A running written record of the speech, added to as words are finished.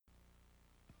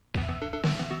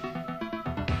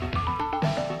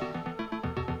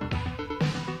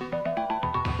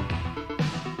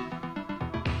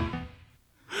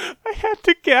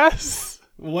to guess?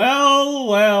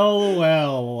 Well,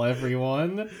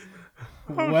 everyone.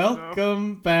 Oh,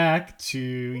 Welcome back to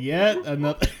yet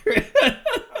another.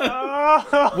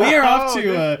 Oh, we are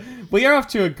off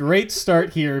to a great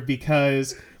start here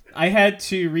because I had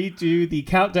to redo the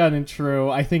countdown intro.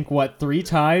 I think 3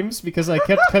 times because I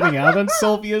kept cutting out on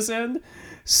Sylvia's end.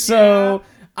 So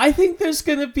I think there's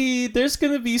gonna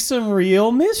be some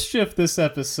real mischief this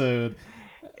episode.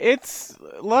 There's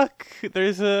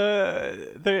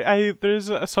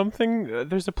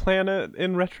a planet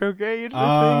in retrograde,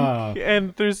 I think,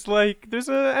 and there's a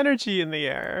energy in the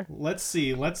air. Let's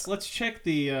see. Let's check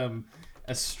the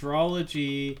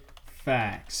astrology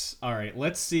facts. All right,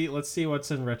 let's see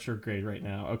what's in retrograde right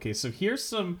now. Okay, so here's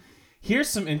some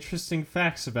interesting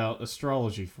facts about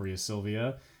astrology for you,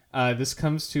 Sylvia. This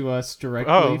comes to us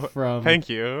directly from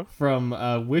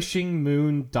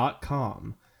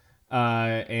wishingmoon.com.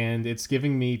 And it's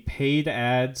giving me paid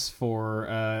ads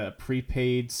for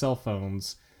prepaid cell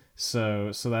phones.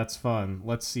 So that's fun.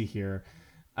 Let's see here.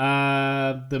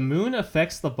 The moon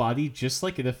affects the body just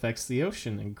like it affects the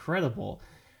ocean. Incredible.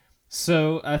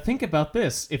 So think about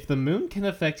this. If the moon can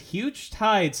affect huge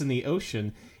tides in the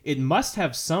ocean, it must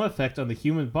have some effect on the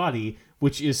human body,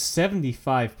 which is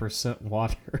 75%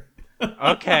 water.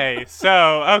 No,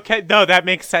 that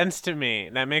makes sense to me.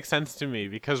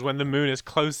 Because when the moon is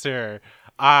closer,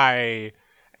 I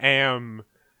am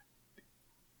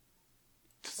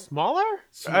smaller?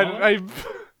 Is that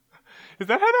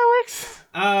how that works?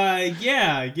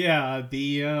 Yeah.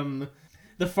 The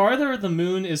farther the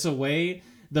moon is away,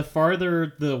 the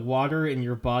farther the water in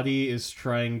your body is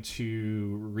trying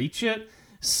to reach it.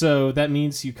 So that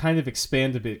means you kind of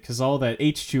expand a bit because all that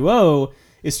H2O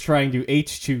is trying to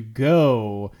H2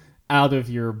 go out of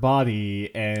your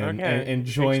body and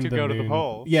join H2 the go moon. To the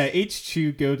poles. Yeah,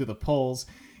 H2 go to the poles.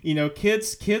 You know,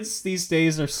 kids these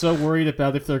days are so worried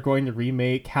about if they're going to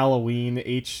remake Halloween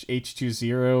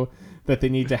H20 that they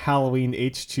need to Halloween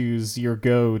H20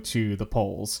 go to the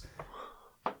poles.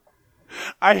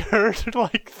 I heard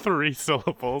 3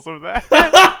 syllables of that.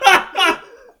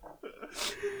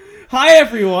 Hi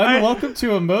everyone, welcome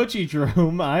to Emoji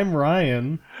Drome. I'm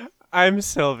Ryan. I'm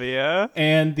Sylvia.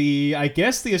 And I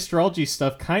guess the astrology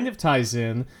stuff kind of ties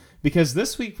in because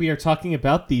this week we are talking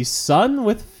about the sun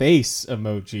with face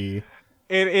emoji.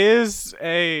 It is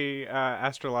a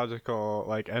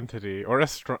astrological entity or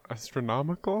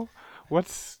astronomical.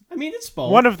 It's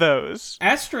both. One of those.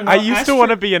 I used to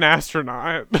want to be an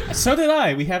astronaut. So did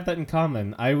I. We have that in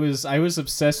common. I was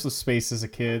obsessed with space as a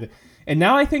kid, and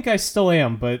now I think I still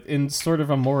am, but in sort of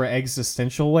a more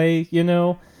existential way, you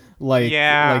know?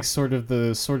 Sort of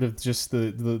just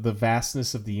the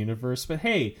vastness of the universe. But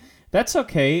hey, that's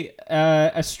okay.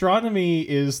 Astronomy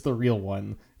is the real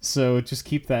one, so just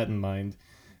keep that in mind.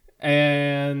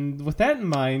 And with that in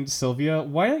mind, Sylvia,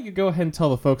 why don't you go ahead and tell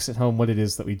the folks at home what it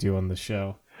is that we do on the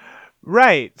show?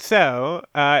 Right, so,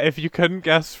 if you couldn't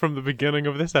guess from the beginning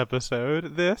of this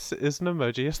episode, this is an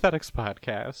Emoji Aesthetics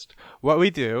podcast. What we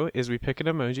do is we pick an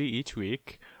emoji each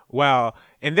week. Well,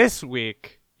 in this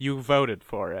week, you voted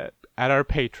for it at our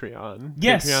Patreon.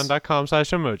 Yes.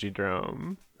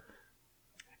 Patreon.com/emojidrome.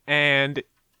 And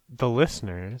the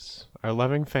listeners, our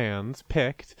loving fans,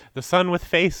 picked the sun with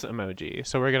face emoji.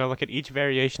 So we're going to look at each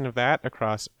variation of that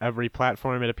across every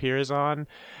platform it appears on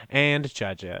and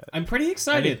judge it. I'm pretty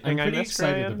excited. Anything I'm pretty I missed,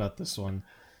 excited Ryan? about this one.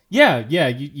 Yeah,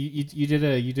 you did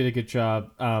a good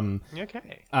job.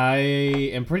 Okay. I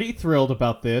am pretty thrilled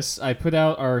about this. I put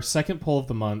out our second poll of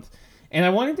the month, and I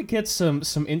wanted to get some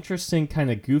interesting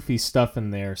kind of goofy stuff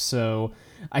in there. So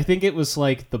I think it was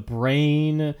the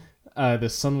brain, the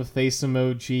sun with face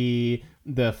emoji,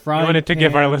 the frying pan. You wanted to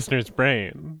give our listeners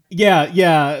brain.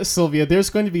 Yeah, Sylvia. There's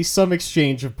going to be some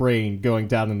exchange of brain going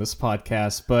down in this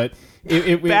podcast, but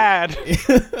it bad.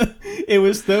 It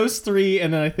was those 3,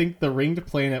 and then I think the ringed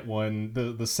planet one,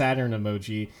 the Saturn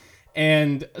emoji,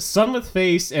 and sun with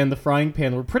face and the frying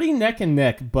pan were pretty neck and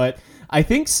neck. But I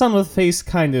think sun with face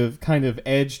kind of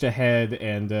edged ahead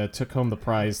and took home the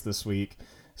prize this week.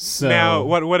 So now,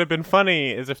 what would have been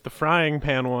funny is if the frying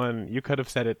pan one, you could have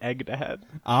said it egged ahead.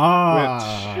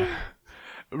 Which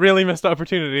really missed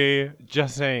opportunity.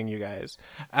 Just saying, you guys.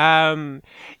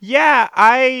 Yeah,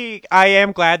 I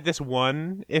am glad this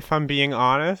won. If I'm being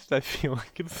honest, I feel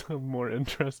like it's a more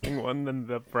interesting one than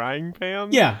the frying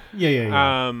pan. Yeah.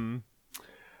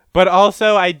 But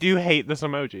also, I do hate this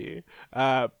emoji.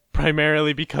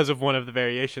 Primarily because of one of the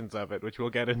variations of it, which we'll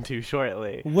get into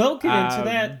shortly. We'll get into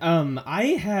that. I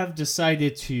have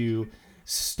decided to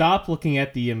stop looking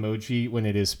at the emoji when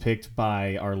it is picked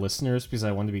by our listeners because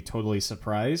I want to be totally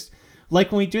surprised.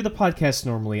 Like when we do the podcast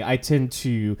normally, I tend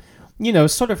to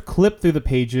sort of clip through the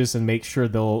pages and make sure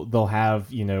they'll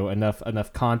have,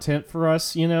 enough content for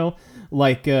us,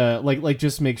 like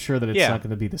just make sure that it's not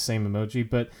going to be the same emoji.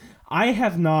 But I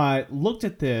have not looked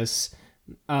at this,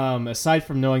 aside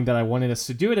from knowing that I wanted us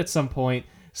to do it at some point.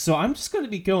 So I'm just going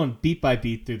to be going beat by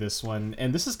beat through this one,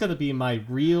 and this is going to be my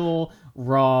real,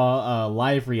 raw,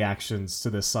 live reactions to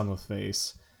this sun with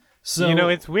face. So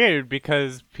it's weird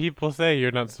because people say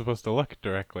you're not supposed to look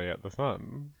directly at the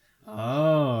sun.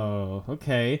 Oh,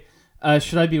 okay.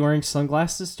 Should I be wearing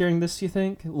sunglasses during this, you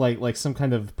think? Like some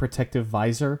kind of protective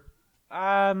visor?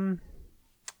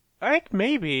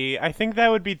 Maybe. I think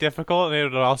that would be difficult, and it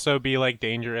would also be,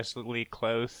 dangerously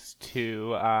close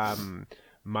to,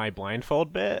 my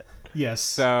blindfold bit. Yes.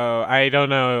 So, I don't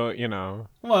know,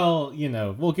 Well,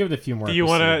 we'll give it a few more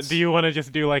episodes. Do you wanna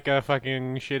just do, a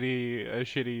fucking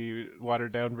shitty,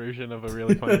 watered-down version of a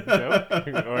really funny joke?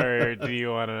 Or do you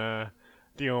wanna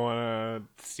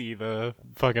see the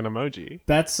fucking emoji?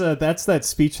 That's that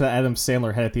speech that Adam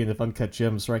Sandler had at the end of Uncut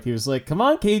Gems, right? He was like, "Come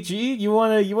on, KG, you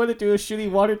wanna do a shitty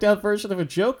watered down version of a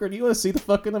joke, or do you wanna see the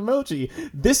fucking emoji?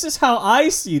 This is how I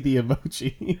see the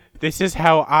emoji. This is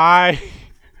how I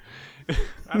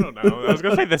don't know. I was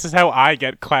gonna say this is how I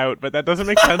get clout, but that doesn't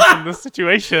make sense in this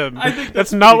situation. I think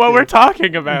that's not what we're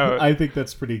talking about. I think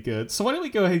that's pretty good. So why don't we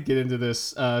go ahead and get into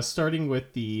this, starting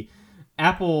with the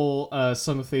Apple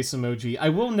sun with face emoji. I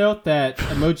will note that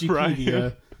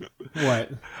Emojipedia.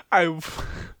 What?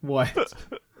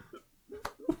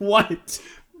 What?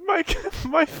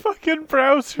 My fucking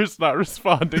browser's not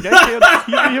responding. I can't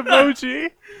see the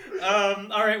emoji.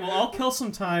 All right. Well, I'll kill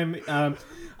some time.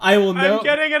 I will know. I'm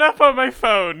getting it up on my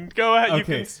phone. Go ahead. Okay. You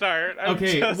can start.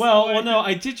 Well, no.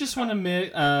 I did just want to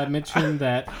mention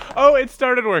that. Oh, it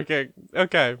started working.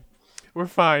 Okay. We're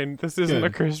fine. This isn't a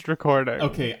cursed recording.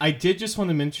 Okay, I did just want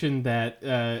to mention that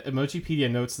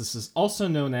Emojipedia notes this is also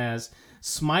known as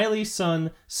Smiley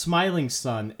Sun, Smiling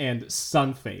Sun, and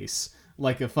Sunface.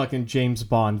 Like a fucking James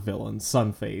Bond villain,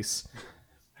 Sunface.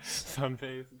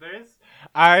 Sunface.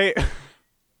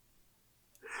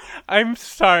 I'm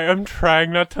sorry, I'm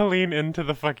trying not to lean into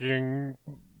the fucking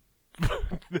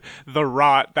the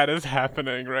rot that is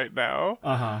happening right now.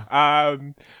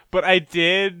 But I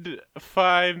did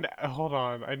find. Hold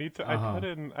on, I need to.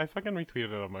 I fucking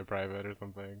retweeted it on my private or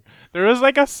something. There was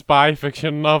a spy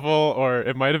fiction novel, or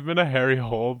it might have been a Harry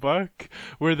Hole book,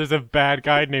 where there's a bad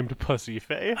guy named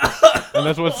Pussyface, and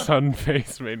that's what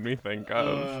Sunface made me think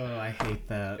of. Oh, I hate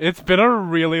that. It's been a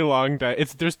really long day.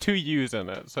 There's 2 U's in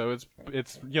it, so it's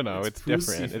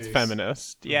different. It's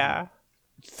feminist. Yeah.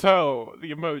 So,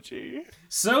 the emoji.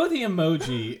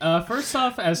 First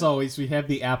off, as always, we have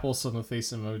the Apple sun with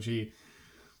face emoji.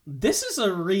 This is a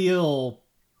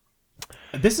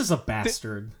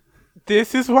bastard.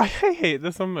 This is why I hate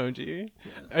this emoji.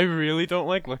 Yeah. I really don't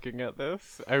like looking at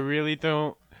this. I really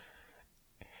don't.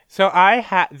 So,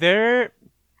 okay.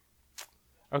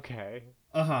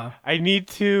 I need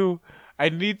to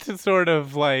sort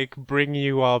of, bring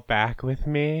you all back with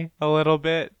me a little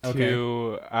bit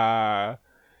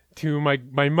to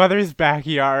my mother's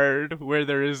backyard, where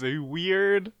there is a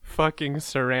weird fucking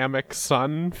ceramic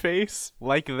sun face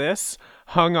like this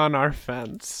hung on our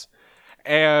fence.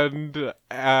 And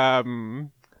I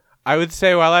would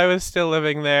say while I was still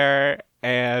living there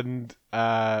and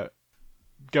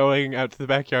going out to the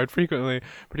backyard frequently,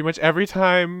 pretty much every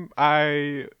time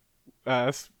I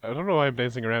don't know why I'm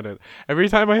dancing around it. Every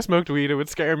time I smoked weed, it would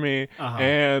scare me,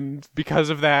 and because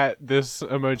of that, this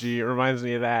emoji reminds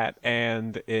me of that.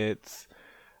 And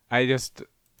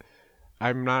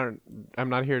I'm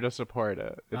not here to support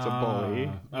it. It's a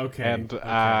bully. Okay. And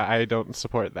I don't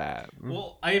support that.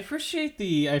 Well, I appreciate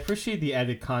the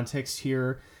added context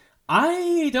here.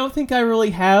 I don't think I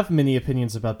really have many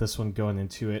opinions about this one going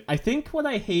into it. I think what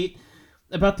I hate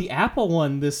about the Apple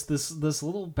one, this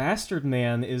little bastard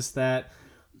man, is that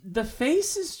the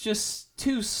face is just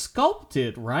too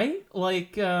sculpted, right?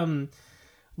 Like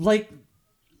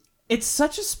it's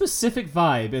such a specific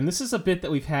vibe, and this is a bit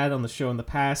that we've had on the show in the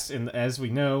past, and as we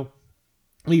know,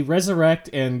 we resurrect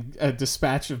and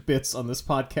dispatch of bits on this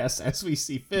podcast as we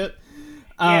see fit.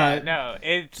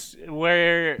 It's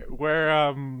where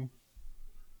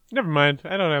never mind.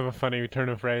 I don't have a funny turn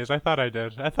of phrase. I thought I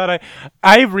did.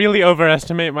 I really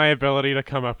overestimate my ability to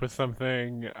come up with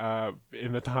something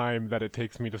in the time that it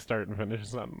takes me to start and finish a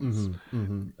sentence.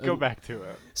 Go back to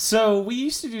it. So we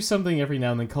used to do something every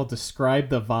now and then called Describe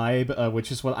the Vibe,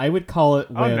 which is what I would call it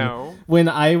when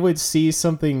I would see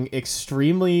something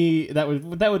extremely that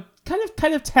would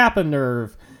kind of tap a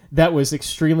nerve that was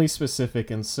extremely specific.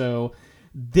 And so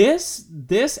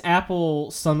this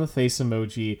Apple sun with face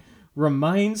emoji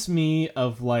reminds me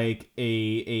of like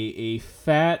a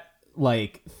fat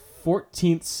like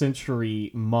 14th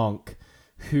century monk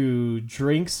who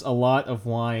drinks a lot of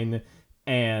wine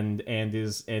and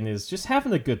is just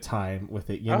having a good time with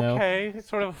it, you know? Okay, it's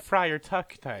sort of a Friar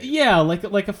Tuck type. Yeah,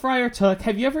 like a Friar Tuck.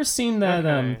 Have you ever seen that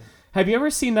have you ever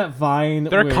seen that Vine?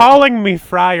 They're calling me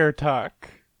Friar Tuck.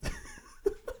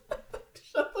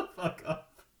 Shut the fuck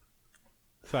up.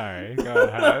 Sorry, go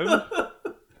ahead.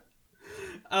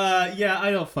 Yeah,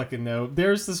 I don't fucking know.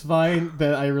 There's this Vine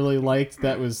that I really liked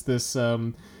that was this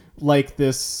like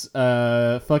this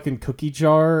fucking cookie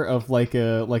jar of like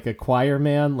a choir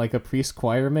man, like a priest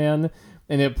choir man,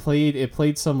 and it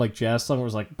played some like jazz song where it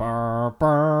was like bar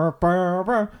bar bar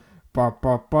bar. Oh,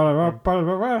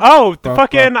 the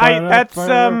fucking that's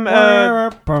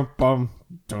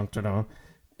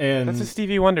and that's a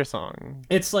Stevie Wonder song.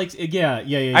 It's like yeah.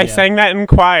 I sang that in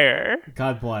choir.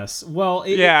 God bless. Well,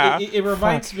 it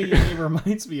reminds me. It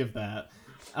reminds me of that.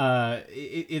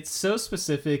 It's so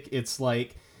specific. It's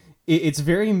like it's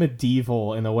very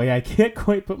medieval in a way I can't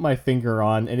quite put my finger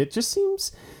on, and it just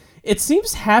seems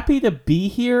happy to be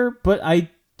here, but I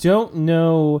don't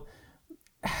know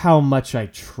how much I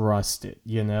trust it,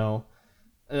 you know?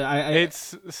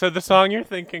 It's so the song you're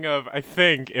thinking of, I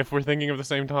think, if we're thinking of the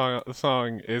same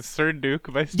song, is Sir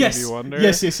Duke by Stevie Wonder.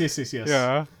 Yes.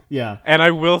 Yeah. And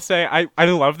I will say, I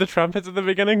love the trumpets at the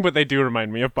beginning, but they do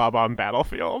remind me of Bob on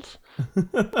Battlefield.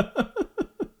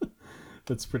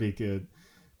 That's pretty good.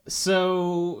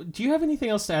 So, do you have anything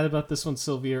else to add about this one,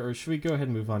 Sylvia, or should we go ahead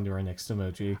and move on to our next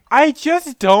emoji? I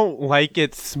just don't like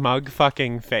its smug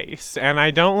fucking face, and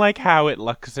I don't like how it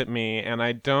looks at me, and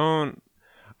I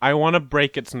want to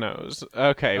break its nose.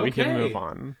 Okay, we can move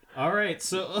on. All right,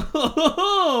 so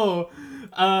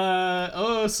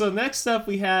so next up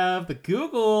we have the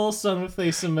Google sun with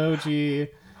face emoji.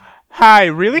 Hi,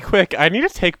 really quick, I need to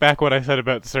take back what I said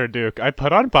about Sir Duke. I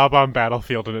put on Bob on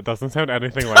Battlefield and it doesn't sound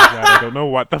anything like that. I don't know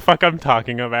what the fuck I'm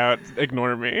talking about.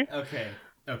 Ignore me.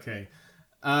 Okay.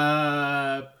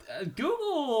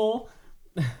 Google,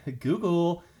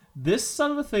 this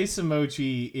son of a face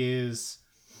emoji is...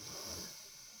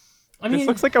 This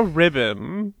looks like a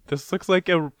ribbon. This looks like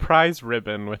a prize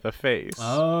ribbon with a face.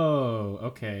 Oh,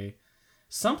 okay.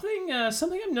 Something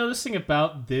I'm noticing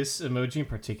about this emoji in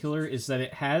particular is that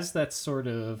it has that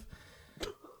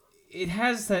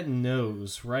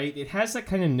nose, right? It has that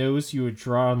kind of nose you would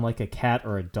draw on like a cat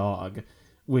or a dog,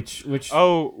 which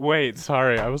Oh, wait,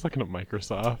 sorry. I was looking at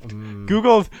Microsoft.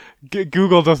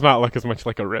 Google does not look as much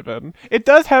like a ribbon. It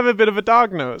does have a bit of a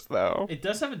dog nose though. It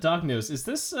does have a dog nose. Is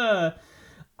this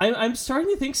I'm starting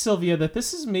to think, Sylvia, that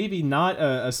this is maybe not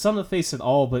a sun of the face at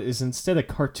all, but is instead a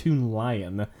cartoon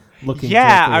lion.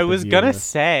 Yeah, I was gonna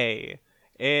say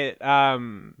it.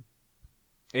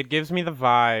 It gives me the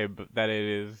vibe that it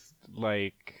is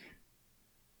like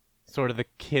sort of the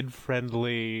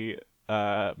kid-friendly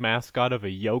mascot of a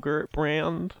yogurt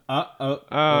brand.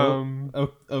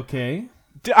 Okay.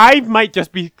 I might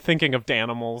just be thinking of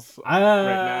Danimals right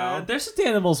now. There's a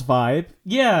Danimals vibe.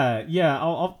 Yeah.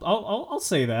 I'll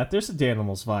say that. There's a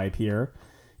Danimals vibe here.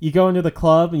 You go into the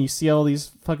club and you see all these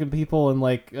fucking people in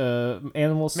like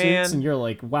animal suits, and you're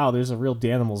like, wow, there's a real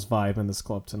Danimals vibe in this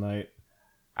club tonight.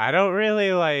 I don't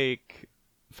really like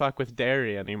fuck with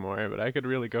dairy anymore, but I could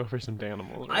really go for some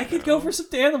Danimals. I could go for some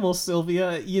Danimals,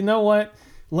 Sylvia. You know what?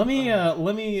 Let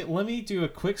me do a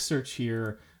quick search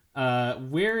here.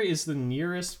 Where is the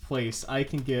nearest place I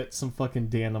can get some fucking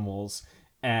Danimals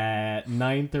at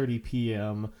 9:30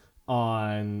 p.m.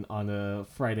 on a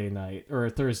Friday night or a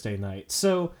Thursday night?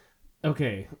 So,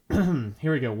 okay,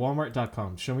 here we go.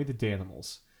 Walmart.com. Show me the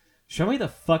Danimals. Show me the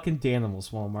fucking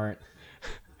Danimals, Walmart.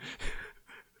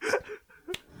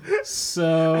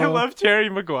 So I love Jerry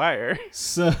Maguire.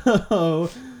 So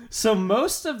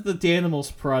most of the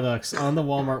Danimals products on the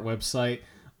Walmart website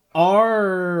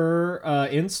are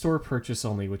in-store purchase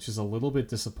only, which is a little bit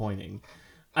disappointing.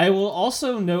 I will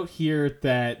also note here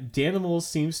that Danimals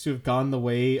seems to have gone the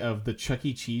way of the Chuck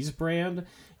E. Cheese brand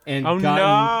and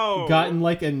gotten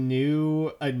like a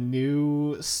new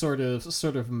sort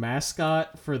of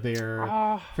mascot for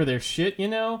their shit, you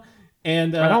know.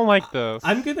 And I don't like this.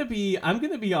 I'm gonna be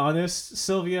honest,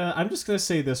 Sylvia. I'm just gonna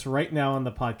say this right now on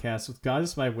the podcast with God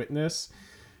as my witness.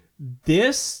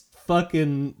 This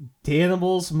fucking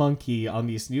Danimals monkey on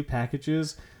these new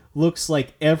packages looks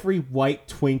like every white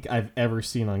twink I've ever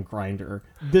seen on Grindr.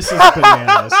 This is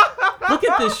bananas. Look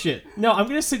at this shit. No, I'm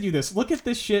gonna send you this. Look at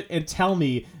this shit and tell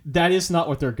me that is not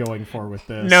what they're going for with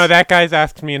this. No, that guy's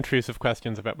asked me intrusive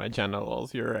questions about my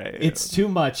genitals. You're right. It's too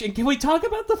much. And can we talk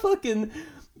about the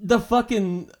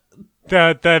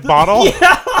bottle?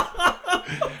 Yeah.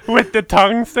 with the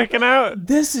tongue sticking out.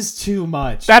 This is too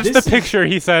much. That's the picture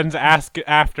he sends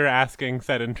after asking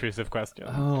said intrusive question.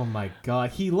 Oh my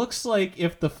god, he looks like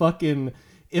if fucking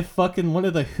one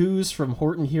of the Who's from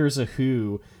Horton Hears a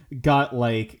Who got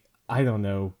like, I don't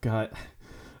know,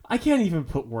 I can't even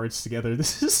put words together.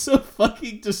 This is so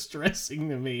fucking distressing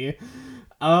to me.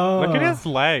 Look at his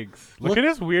legs. Look at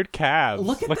his weird calves.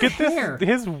 Look at the hair.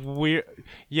 His weird.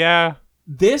 Yeah.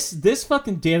 This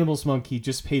fucking Danimals monkey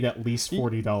just paid at least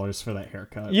 $40 for that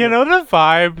haircut. You know the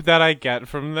vibe that I get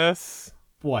from this?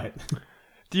 What?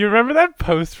 Do you remember that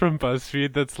post from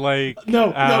BuzzFeed that's like...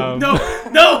 No!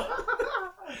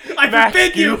 I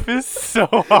forbid you! Goof is so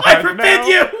hard I forbid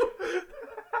you!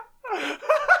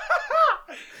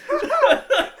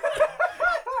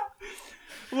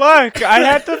 Look, I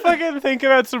had to fucking think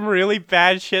about some really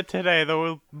bad shit today.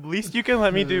 The least you can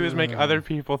let me do is make other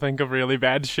people think of really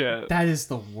bad shit. That is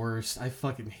the worst. I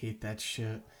fucking hate that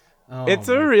shit. Oh, it's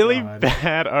a really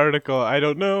bad article. I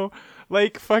don't know.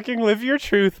 Like, fucking live your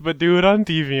truth, but do it on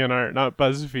DeviantArt, not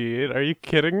BuzzFeed. Are you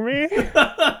kidding me?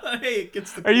 Hey, it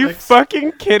gets the Are you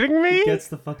fucking kidding me? It gets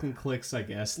the fucking clicks, I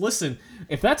guess. Listen,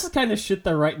 if that's the kind of shit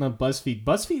they're writing on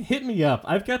BuzzFeed, hit me up.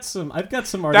 I've got some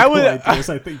article ideas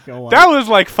I think you'll like. That was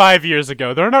like 5 years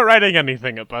ago. They're not writing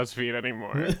anything at BuzzFeed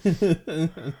anymore.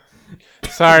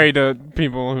 Sorry to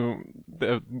people who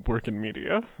work in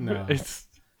media. No. It's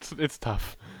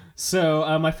tough.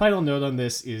 So, my final note on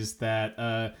this is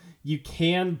that you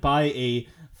can buy a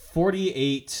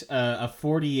 48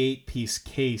 piece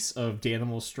case of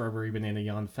Danimals strawberry banana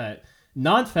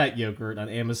non-fat yogurt on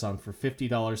Amazon for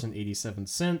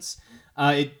 $50.87.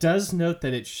 It does note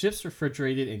that it ships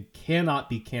refrigerated and cannot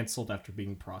be canceled after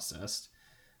being processed.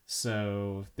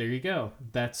 So there you go.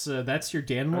 That's your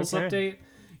Danimals update.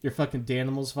 Your fucking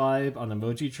Danimals vibe on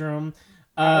Emoji Drum.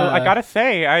 I gotta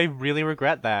say, I really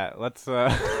regret that. Let's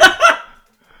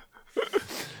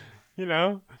you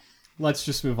know. Let's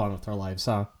just move on with our lives,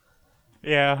 huh?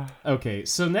 Yeah. Okay,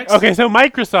 so next... Okay, so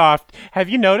Microsoft, have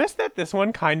you noticed that this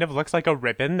one kind of looks like a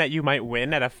ribbon that you might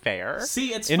win at a fair?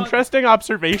 See, it's interesting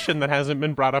observation that hasn't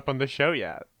been brought up on the show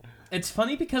yet. It's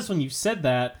funny because when you said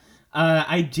that,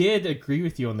 I did agree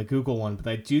with you on the Google one, but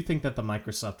I do think that the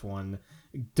Microsoft one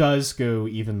does go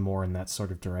even more in that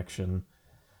sort of direction.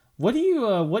 What do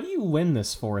you win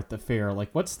this for at the fair? Like,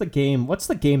 what's the game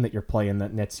that you're playing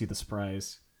that nets you this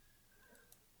prize?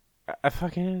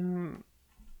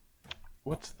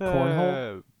 What's the...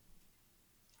 Cornhole?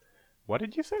 What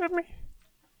did you say to me?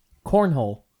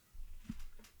 Cornhole.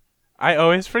 I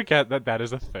always forget that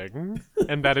is a thing,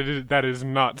 and that is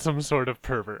not some sort of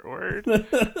pervert word.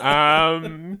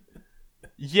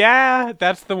 Yeah,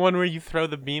 that's the one where you throw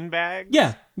the beanbags.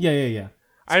 Yeah.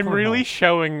 I'm really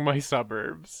showing my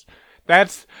suburbs.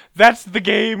 That's the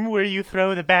game where you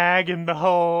throw the bag in the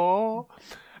hole.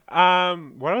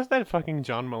 What was that fucking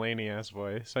John Mulaney ass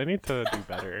voice? I need to do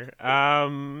better.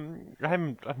 I'm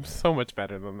so much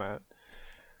better than that.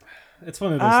 It's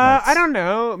one of those nights. I don't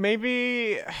know.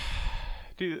 Maybe,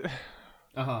 dude.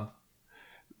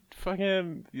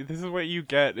 Fucking, this is what you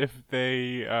get if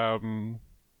they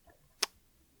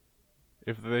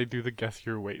do the guess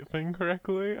your weight thing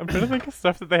correctly. I'm trying to think of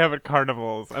stuff that they have at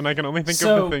carnivals, and I can only think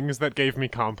of the things that gave me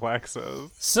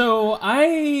complexes. So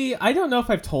I don't know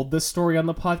if I've told this story on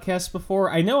the podcast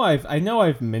before. I know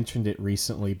I've mentioned it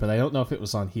recently, but I don't know if it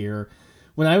was on here.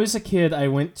 When I was a kid, I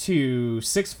went to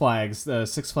Six Flags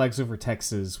over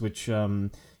Texas, which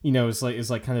is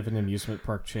like kind of an amusement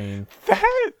park chain.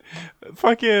 That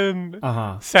fucking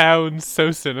sounds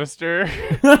so sinister.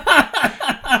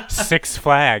 Six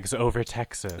Flags over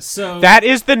Texas. So that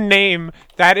is the name.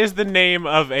 That is the name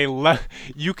of a.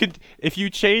 You could if you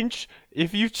change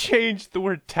the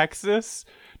word Texas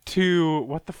to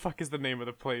what the fuck is the name of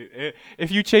the place?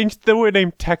 If you change the word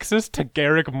name Texas to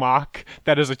Garrick Mach,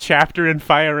 that is a chapter in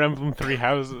Fire Emblem Three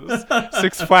Houses.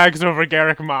 Six Flags over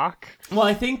Garrick Mach. Well,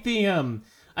 I think the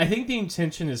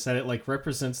intention is that it like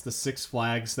represents the Six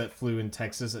Flags that flew in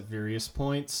Texas at various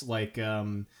points, like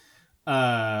the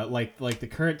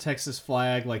current Texas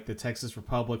flag, like the Texas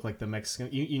Republic, like the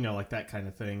Mexican, like that kind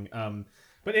of thing.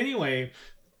 But anyway,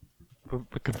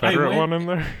 the Confederate one in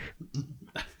there.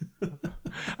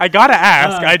 I gotta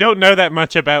ask. I don't know that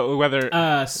much about whether.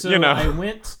 I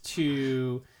went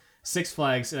to Six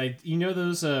Flags, and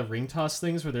those ring toss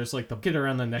things where there's like the get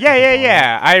around the neck.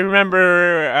 Yeah. I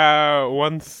remember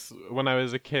once when I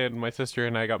was a kid, my sister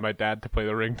and I got my dad to play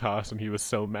the ring toss, and he was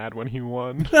so mad when he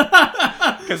won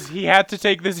because he had to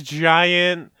take this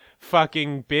giant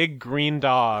fucking big green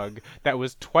dog that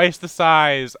was twice the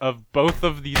size of both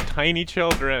of these tiny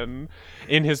children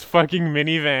in his fucking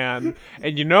minivan.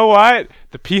 And you know what?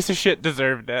 The piece of shit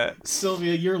deserved it.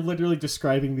 Sylvia, you're literally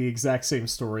describing the exact same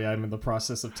story I'm in the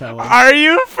process of telling. Are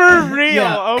you for real?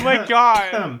 Yeah. Oh my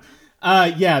god.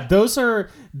 Yeah, that's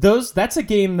a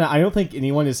game that I don't think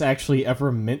anyone is actually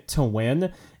ever meant to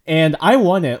win. And I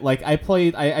won it. Like,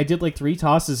 I did like 3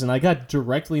 tosses and I got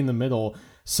directly in the middle.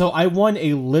 So I won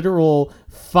a literal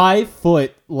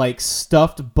 5-foot, like,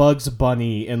 stuffed Bugs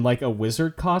Bunny in, like, a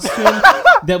wizard costume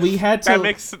that we had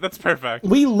to... That's perfect.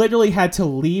 We literally had to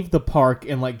leave the park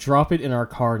and, like, drop it in our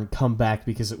car and come back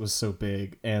because it was so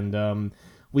big. And,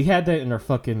 we had that in our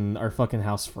fucking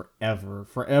house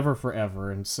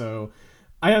forever. And so,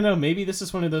 I don't know, maybe this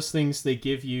is one of those things they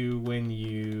give you when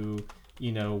you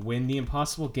win the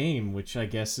impossible game, which I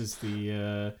guess is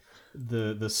the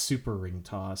super ring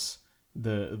toss.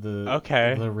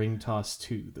 The ring toss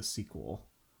 2, the sequel.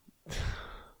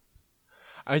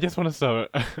 I just want to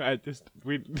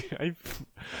we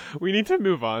need to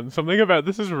move on. Something about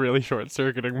this is really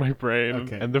short-circuiting my brain,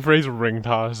 and the phrase ring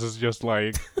toss is just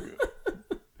like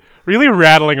really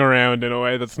rattling around in a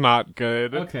way that's not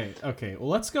good. Okay. Well,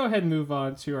 let's go ahead and move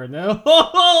on to our now.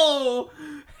 Oh,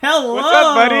 hello, what's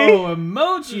up, buddy?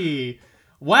 Emoji.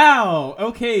 Wow.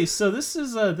 Okay, so this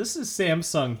is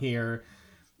Samsung here.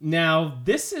 Now,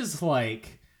 this is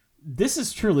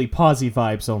truly posy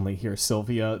vibes only here,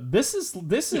 Sylvia. This is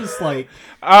like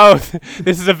oh,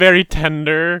 this is a very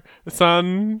tender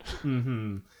son.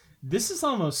 Mm-hmm. This is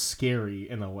almost scary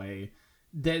in a way.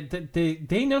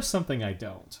 They know something I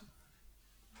don't.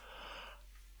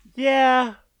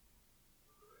 Yeah.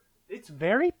 It's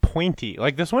very pointy.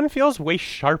 Like, this one feels way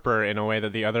sharper in a way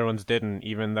that the other ones didn't,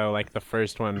 even though, like, the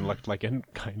first one looked like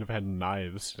it kind of had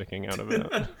knives sticking out of it.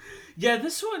 Yeah,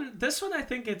 this one I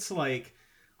think it's like,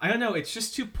 I don't know, it's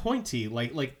just too pointy.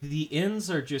 Like the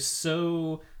ends are just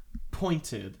so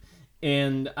pointed.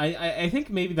 And I think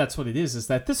maybe that's what it is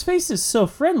that this face is so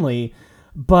friendly,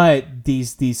 but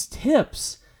these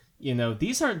tips,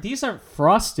 these aren't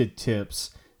frosted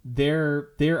tips. They're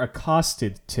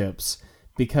accosted tips.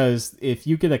 Because if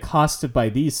you get accosted by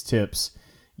these tips,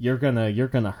 you're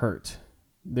gonna hurt.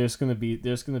 There's gonna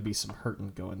be some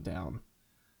hurting going down.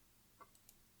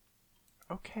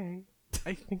 Okay,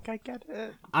 I think I get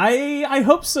it. I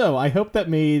hope so. I hope that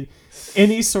made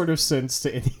any sort of sense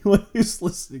to anyone who's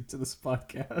listening to this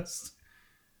podcast.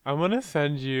 I'm gonna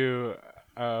send you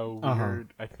a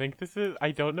weird. I think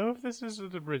I don't know if this is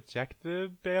the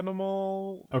rejected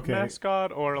Danimal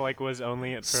mascot or like was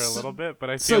only it for a little bit, but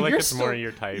I feel like it's more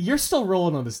your type. You're still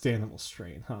rolling on this Danimal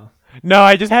strain, huh? No,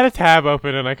 I just had a tab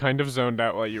open and I kind of zoned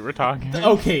out while you were talking.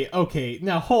 Okay.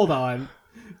 Now hold on.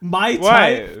 My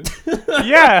type?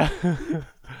 Yeah.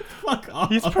 Fuck off.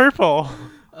 He's purple.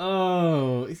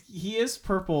 Oh, he is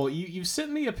purple. You sent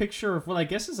me a picture of what I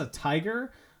guess is a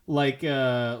tiger. Like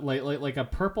a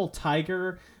purple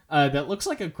tiger that looks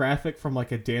like a graphic from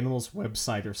like a Danimals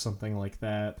website or something like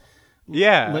that.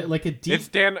 Yeah, like a deep. It's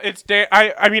Dan.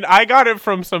 I mean, I got it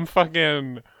from some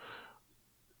fucking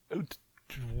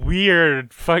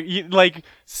weird like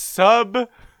sub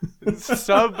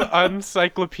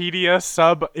encyclopedia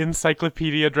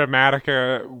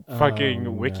dramatica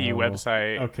fucking wiki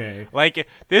website. Okay, like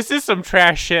this is some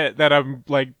trash shit that I'm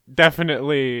like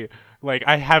definitely. Like,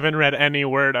 I haven't read any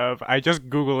word of. I just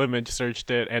Google image searched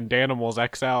it, and Danimals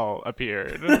XL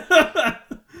appeared.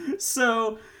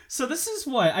 So this is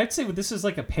what I'd say. This is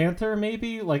like a panther,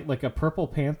 maybe like a purple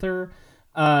panther.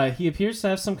 He appears to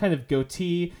have some kind of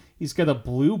goatee. He's got a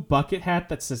blue bucket hat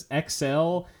that says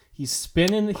XL. He's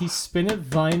spinning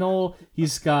vinyl.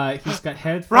 He's got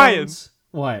headphones. Ryan,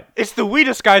 what? It's the We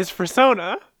Disguise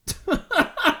persona. The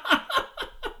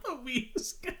We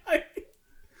Disguise.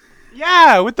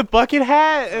 Yeah, with the bucket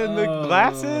hat and the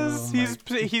glasses.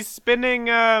 He's spinning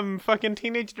fucking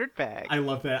teenage dirtbag. I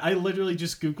love that. I literally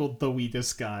just Googled the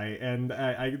Weedus guy, and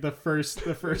the first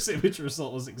image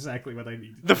result was exactly what I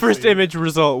needed. The first image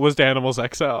result was Danimals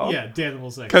XL. Yeah,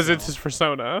 Danimals XL. Because it's his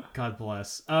persona. God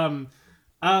bless.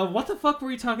 What the fuck were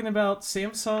we talking about?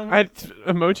 Samsung?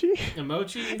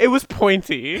 Emoji? It was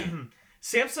pointy.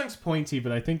 Samsung's pointy,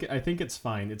 but I think it's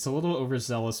fine. It's a little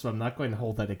overzealous, but I'm not going to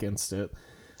hold that against it.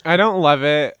 I don't love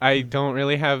it. I don't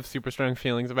really have super strong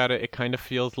feelings about it. It kind of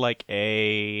feels like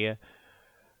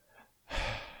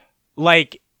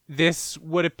like this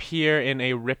would appear in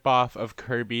a ripoff of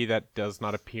Kirby that does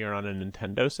not appear on a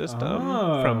Nintendo system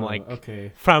from the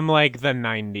 90s.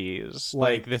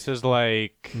 Like this is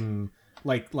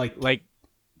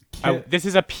this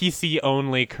is a PC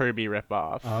only Kirby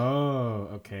ripoff. Oh,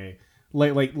 okay.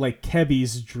 Like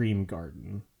Kebi's Dream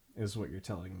Garden. is what you're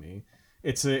telling me.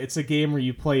 It's a game where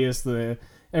you play as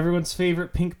everyone's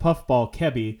favorite pink puffball,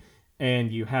 Kebby,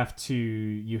 and you have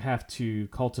to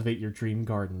cultivate your dream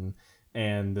garden,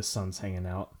 and the sun's hanging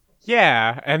out.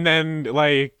 Yeah, and then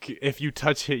like if you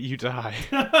touch it, you die.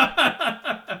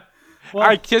 Well,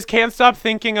 I just can't stop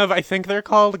thinking of. I think they're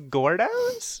called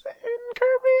Gordos in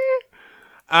Kirby.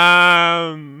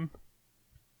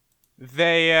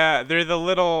 They're the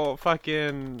little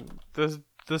fucking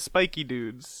the spiky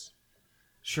dudes.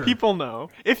 Sure. People know.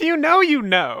 If you know, you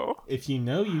know. If you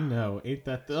know, you know. Ain't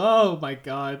that? Oh my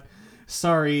god.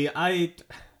 Sorry, I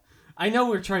know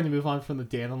we're trying to move on from the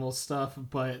Danimals stuff,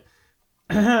 but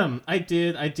I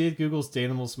did Google's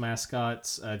Danimals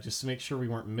mascots just to make sure we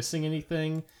weren't missing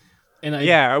anything. And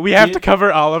we have to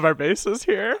cover all of our bases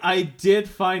here. I did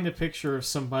find a picture of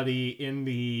somebody in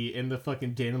the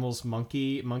fucking Danimals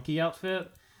monkey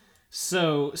outfit.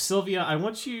 So Sylvia, I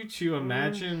want you to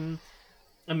imagine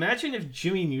if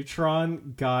Jimmy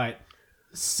Neutron got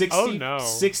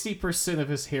 60% of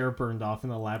his hair burned off in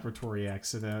a laboratory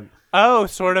accident. Oh,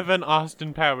 sort of an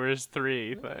Austin Powers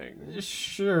 3 thing.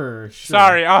 Sure.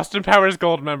 Sorry, Austin Powers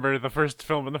Goldmember, the first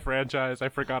film in the franchise. I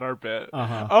forgot our bit.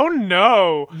 Uh-huh. Oh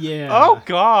no. Yeah. Oh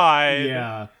god.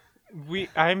 Yeah.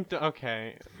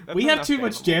 Okay. That's we have too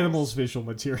much Danimals visual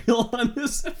material on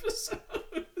this episode.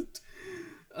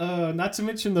 Not to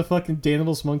mention the fucking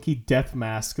Danimals monkey death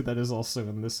mask that is also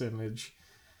in this image.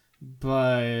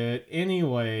 But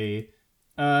anyway,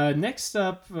 next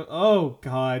up, oh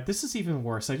god, this is even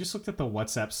worse. I just looked at the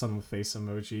WhatsApp sun with face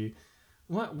emoji.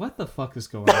 What the fuck is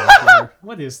going on here?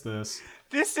 What is this?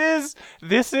 This is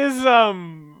the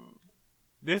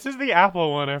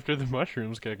Apple one after the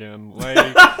mushrooms kick in.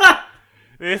 Like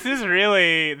this is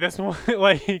really this one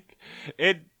like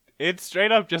it's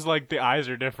straight up just like the eyes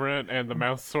are different and the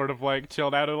mouth sort of like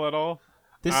chilled out a little.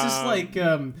 This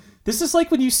is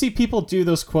like when you see people do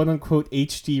those quote unquote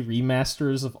HD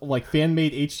remasters of like fan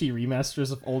made HD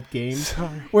remasters of old games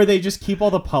where they just keep all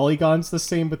the polygons the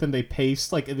same, but then they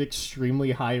paste like an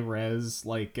extremely high res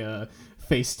like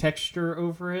face texture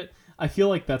over it. I feel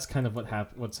like that's kind of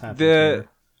what's happening. The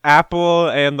Apple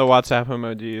and the WhatsApp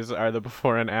emojis are the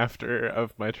before and after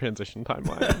of my transition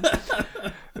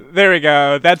timeline. There we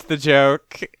go. That's the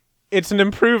joke. It's an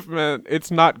improvement.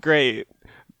 It's not great.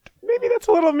 Maybe that's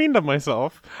a little mean to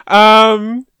myself.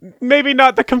 Maybe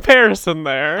not the comparison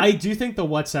there. I do think the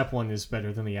WhatsApp one is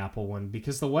better than the Apple one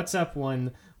because the WhatsApp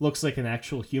one looks like an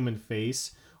actual human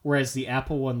face, whereas the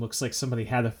Apple one looks like somebody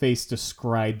had a face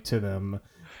described to them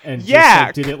and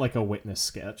just did it like a witness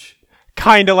sketch.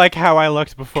 Kind of like how I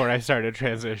looked before I started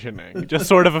transitioning. Just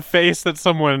sort of a face that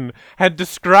someone had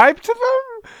described to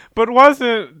them, but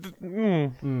wasn't.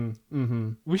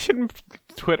 We shouldn't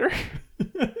Twitter.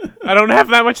 I don't have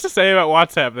that much to say about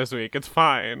WhatsApp this week. It's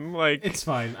fine. Like it's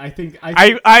fine. I've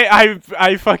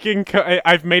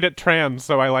made it trans,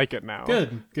 so I like it now.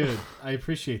 Good. I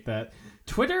appreciate that.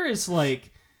 Twitter is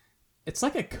like. It's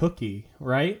like a cookie,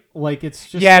 right? Like it's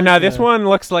just this one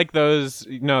looks like those.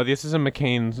 No, this is a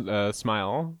McCain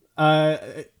smile.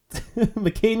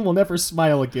 McCain will never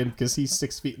smile again because he's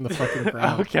 6 feet in the fucking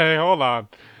ground. Okay, hold on.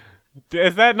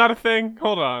 Is that not a thing?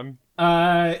 Hold on.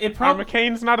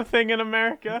 McCain's not a thing in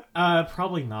America?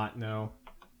 Probably not. No.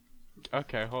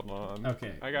 Okay, hold on.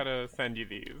 Okay, I gotta send you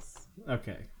these.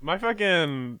 Okay. My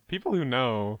fucking people who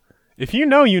know. If you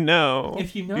know, you know.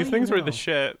 If you know, these things you know. were the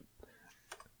shit.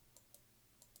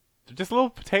 They're just little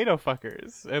potato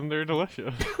fuckers, and they're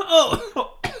delicious.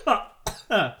 Oh!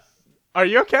 Are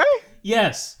you okay?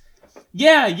 Yes.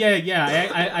 Yeah.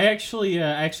 I actually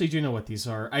do know what these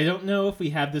are. I don't know if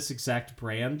we have this exact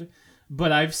brand,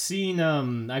 but I've seen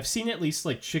at least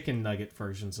like chicken nugget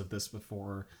versions of this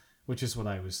before, which is what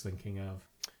I was thinking of.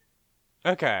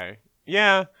 Okay.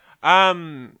 Yeah.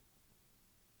 No,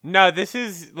 this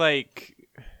is like.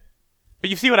 But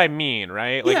you see what I mean,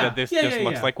 right? Like that this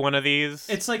looks like one of these.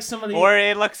 It's like somebody, or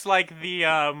it looks like the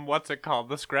what's it called?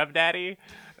 The Scrub Daddy.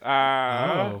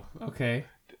 Oh, okay.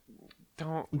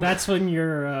 Don't. That's when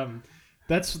you're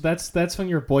that's when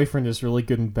your boyfriend is really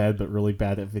good in bed but really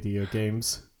bad at video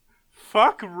games.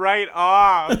 Fuck right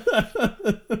off.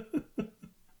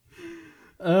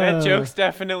 That joke's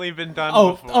definitely been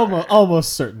done before.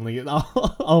 Almost certainly.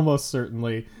 Almost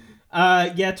certainly.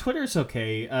 Yeah, Twitter's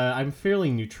okay. I'm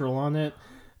fairly neutral on it,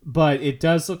 but it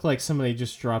does look like somebody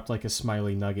just dropped like a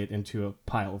smiley nugget into a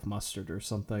pile of mustard or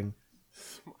something.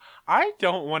 I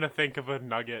don't want to think of a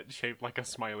nugget shaped like a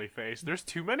smiley face. There's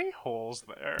too many holes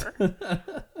there.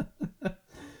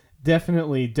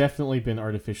 Definitely been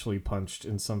artificially punched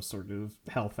in some sort of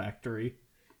hell factory.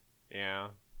 Yeah.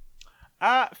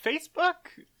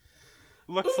 Facebook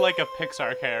looks like a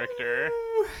Pixar character.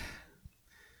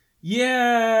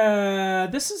 Yeah,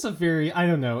 this is a very, I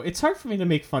don't know. It's hard for me to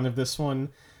make fun of this one.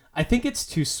 I think it's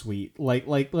too sweet.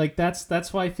 Like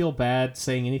that's why I feel bad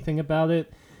saying anything about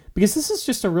it, because this is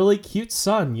just a really cute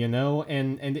son, you know,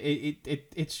 and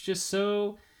it's just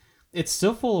so, it's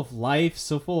so full of life,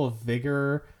 so full of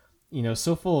vigor, you know,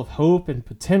 so full of hope and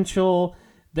potential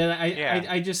that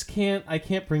I just can't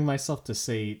bring myself to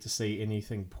say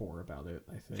anything poor about it.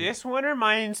 I think this one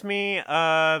reminds me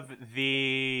of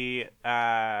the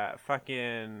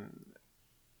fucking,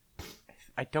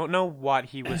 I don't know what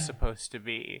he was supposed to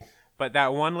be, but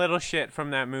that one little shit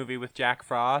from that movie with Jack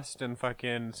Frost and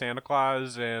fucking Santa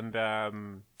Claus and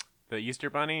the Easter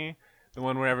Bunny, the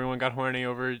one where everyone got horny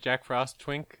over Jack Frost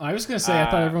twink. I was gonna say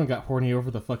I thought everyone got horny over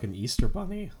the fucking Easter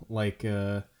Bunny, like.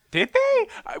 Did they?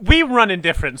 We run in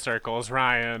different circles,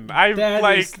 Ryan.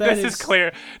 This is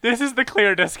clear. This is the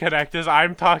clear disconnect. Is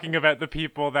I'm talking about the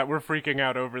people that were freaking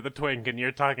out over the twink, and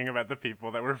you're talking about the people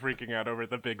that were freaking out over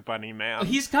the big bunny man.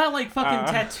 He's got like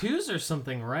fucking tattoos or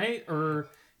something, right? Or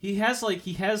he has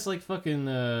like fucking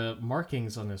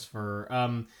markings on his fur.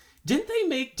 Didn't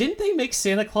they make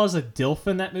Santa Claus a dilf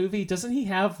in that movie? Doesn't he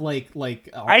have like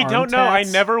I don't know. tats?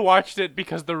 I never watched it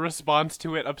because the response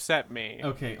to it upset me.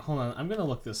 Okay, hold on. I'm gonna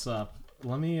look this up.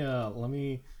 Let me.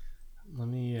 No,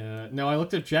 I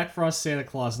looked at Jack Frost Santa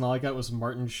Claus, and all I got was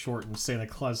Martin Short in Santa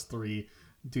Claus 3.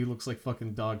 Dude looks like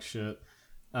fucking dog shit.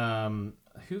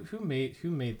 Who made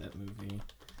that movie?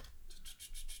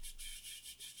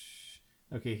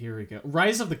 Okay, here we go.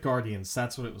 Rise of the Guardians.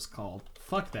 That's what it was called.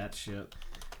 Fuck that shit.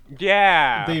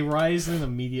 Yeah. They rise and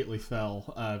immediately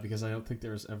fell because I don't think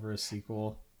there was ever a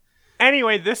sequel.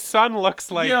 Anyway, this son looks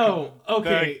like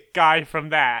the guy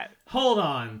from that. Hold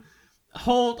on.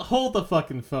 Hold the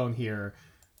fucking phone here.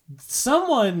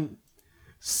 Someone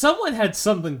had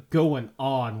something going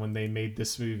on when they made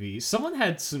this movie. Someone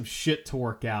had some shit to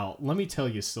work out. Let me tell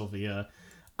you, Sylvia.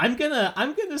 I'm gonna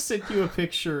send you a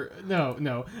picture.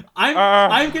 No.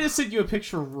 I'm gonna send you a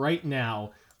picture right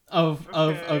now of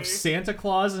Santa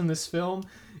Claus in this film,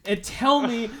 and tell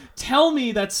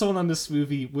me that someone on this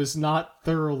movie was not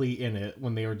thoroughly in it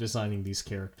when they were designing these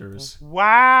characters.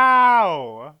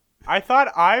 Wow. I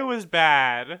thought I was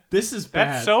bad. This is bad.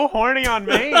 That's so horny on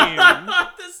Maine.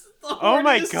 This is the oh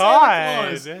my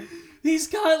god. He's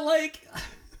got like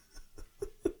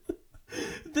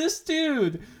this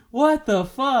dude. What the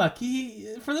fuck?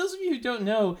 For those of you who don't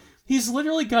know, he's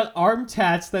literally got arm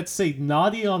tats that say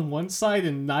naughty on one side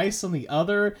and nice on the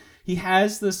other. He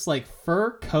has this like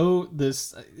fur coat.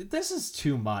 This is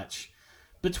too much.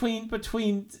 Between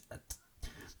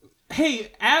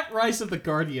Hey, at Rise of the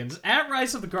Guardians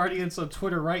on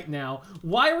Twitter right now.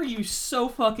 Why were you so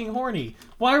fucking horny?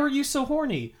 Why were you so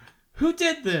horny? Who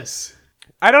did this?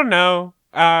 I don't know.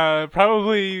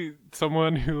 Probably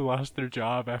someone who lost their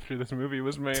job after this movie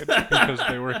was made because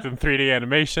they worked in 3D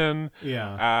animation.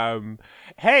 Yeah.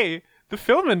 Hey, the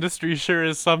film industry sure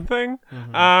is something.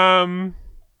 Mm-hmm.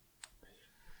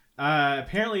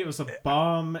 Apparently it was a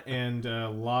bomb and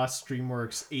lost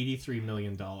DreamWorks $83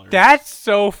 million. That's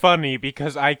so funny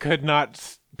because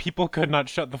people could not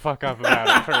shut the fuck up about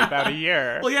it for about a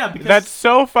year. Well, yeah, because that's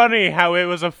so funny how it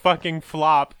was a fucking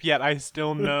flop, yet I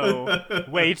still know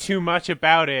way too much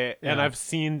about it, and I've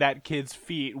seen that kid's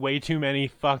feet way too many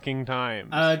fucking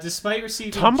times. Despite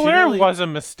receiving Tumblr was a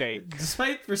mistake.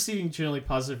 Despite receiving generally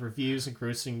positive reviews and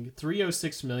grossing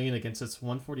 $306 million against its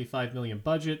 $145 million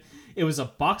budget, it was a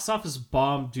box office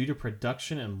bomb due to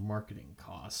production and marketing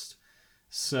cost.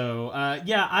 So,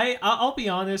 I'll be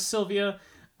honest, Sylvia.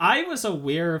 I was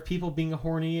aware of people being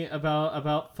horny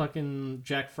about fucking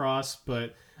Jack Frost,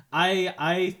 but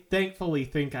I thankfully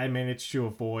think I managed to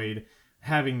avoid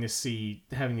having to see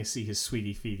his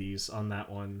sweetie feeties on that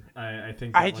one. I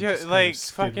think that I just like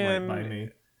fucking right by me.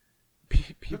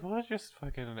 People are just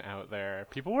fucking out there.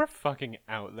 People were fucking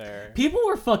out there. People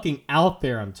were fucking out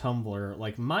there on Tumblr.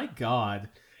 Like, my god.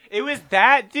 It was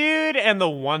that dude and the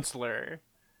Onceler.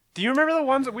 Do you remember the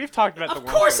ones that we've talked about? Of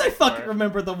course I fucking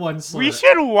remember the Onceler. We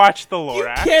should watch the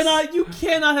Lorax. You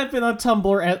cannot have been on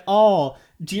Tumblr at all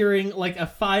during like a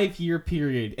 5-year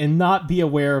period and not be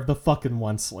aware of the fucking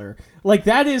Onceler. Like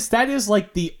that is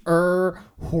like the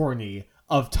horny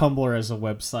of Tumblr as a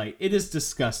website. It is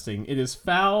disgusting. It is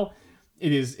foul.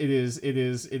 It is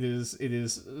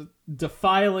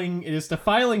defiling. It is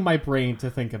defiling my brain to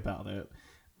think about it.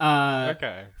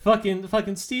 Okay.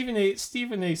 Fucking Stephen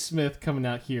A. Smith coming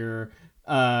out here.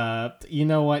 You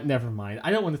know what? Never mind.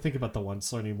 I don't want to think about the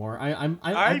Onceler anymore. I'm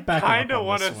backing up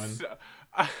on this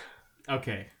one.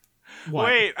 Okay. What?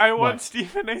 Wait, I want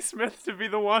Stephen A. Smith to be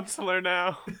the Onceler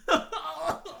now.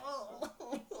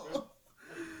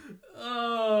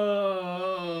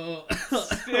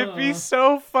 be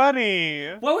so funny.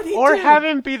 What would he or do? have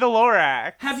him be the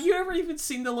Lorax. Have you ever even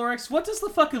seen the Lorax? What does the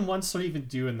fucking Onceler even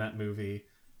do in that movie?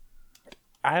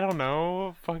 I don't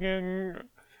know. Fucking...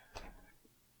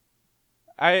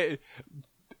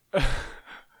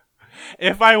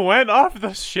 If I went off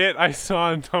the shit I saw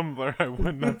on Tumblr, I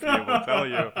would not be able to tell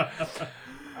you.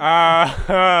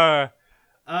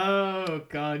 Oh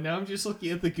god, now I'm just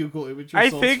looking at the Google image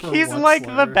results. I think he's Onceler. like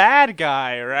the bad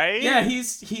guy, right? Yeah,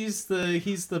 he's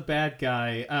the bad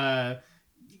guy.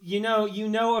 You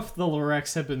know, if the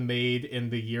Lorax had been made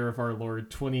in the year of our Lord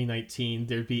 2019,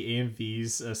 there'd be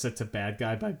AMVs set to Bad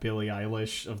Guy by Billie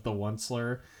Eilish of the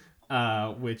Onceler.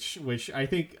 Which I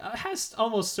think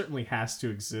almost certainly has to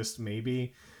exist,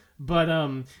 maybe, but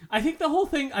I think the whole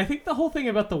thing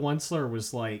about the Onceler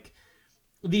was like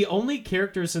the only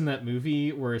characters in that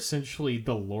movie were essentially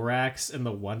the Lorax and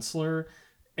the Onceler,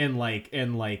 and like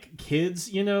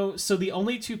kids, you know. So the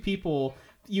only two people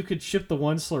you could ship the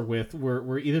Onceler with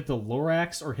were either the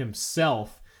Lorax or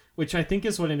himself, which I think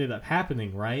is what ended up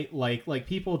happening, right? Like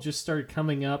people just started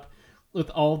coming up with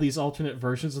all these alternate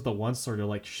versions of the Onceler to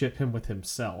like ship him with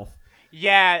himself.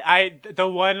 Yeah, the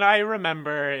one I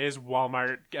remember is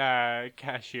Walmart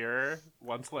cashier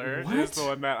Onceler. What? Is the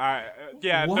one that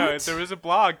What? No, there was a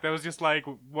blog that was just like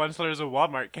Onceler is a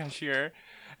Walmart cashier,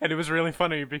 and it was really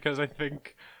funny because I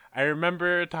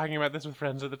remember talking about this with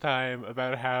friends at the time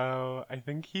about how I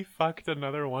think he fucked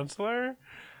another Onceler.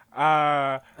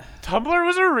 Tumblr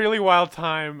was a really wild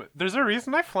time. There's a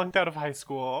reason I flunked out of high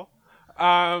school.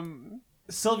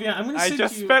 Sylvia, I'm gonna send you... I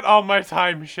just spent all my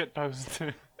time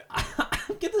shitposting.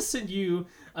 I'm gonna send you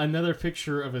another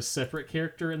picture of a separate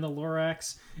character in the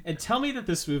Lorax, and tell me that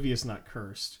this movie is not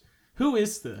cursed. Who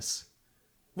is this?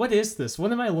 What is this?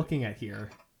 What am I looking at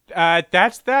here?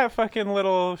 That's that fucking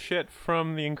little shit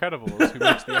from The Incredibles who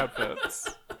makes the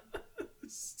outfits.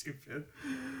 Stupid.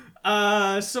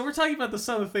 So we're talking about the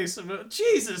Son of Face of...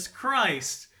 Jesus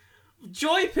Christ!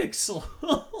 Joy Pixels!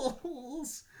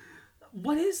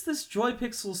 What is this Joy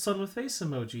Pixel Son with Face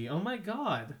emoji? Oh my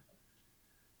god.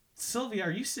 Sylvia,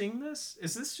 are you seeing this?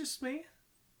 Is this just me?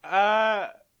 No,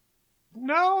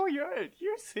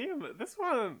 you're seeing it. This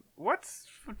one, what's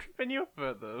tripping you up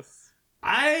about this?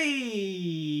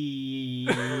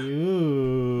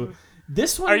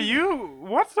 This one...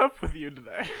 What's up with you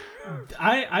today?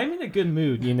 I'm in a good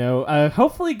mood, you know.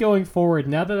 Hopefully going forward,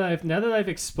 now that I've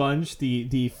expunged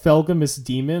the Felgamus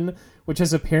demon, which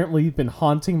has apparently been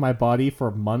haunting my body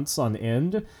for months on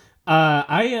end,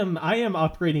 I am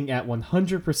operating at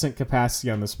 100% capacity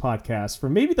on this podcast for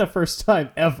maybe the first time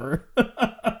ever.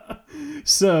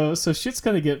 so shit's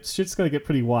gonna get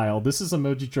pretty wild. This is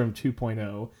Emoji Drum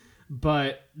 2.0,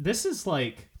 but this is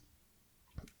like,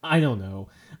 I don't know.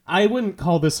 I wouldn't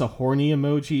call this a horny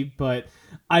emoji, but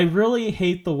I really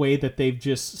hate the way that they've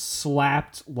just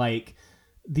slapped like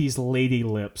these lady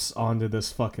lips onto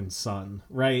this fucking sun,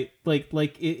 right?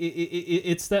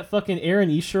 It's that fucking Aaron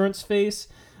Esurance face,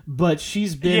 but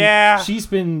she's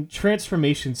been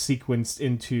transformation sequenced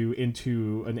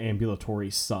into an ambulatory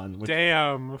sun.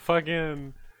 Damn,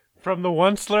 fucking from the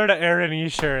Onceler to Aaron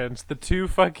Esurance, the two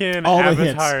fucking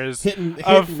avatars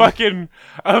of fucking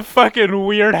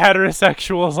weird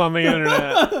heterosexuals on the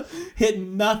internet.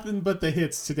 Hitting nothing but the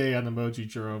hits today on Emoji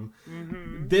Jerome.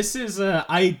 Mm-hmm. This is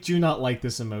I do not like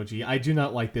this emoji. I do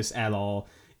not like this at all.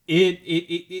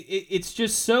 It's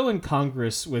just so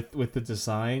incongruous with the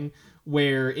design,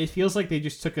 where it feels like they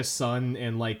just took a sun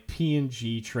and like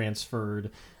PNG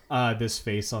transferred this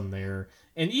face on there.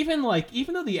 And even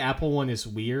though the Apple one is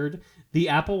weird, the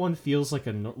Apple one feels like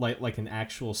an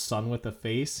actual sun with a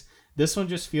face. This one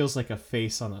just feels like a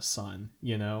face on a sun,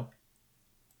 you know?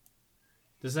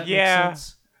 Does that make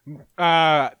sense?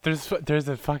 There's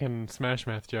a fucking Smash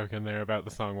Mouth joke in there about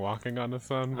the song "Walking on the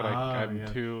Sun," but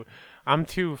I'm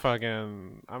too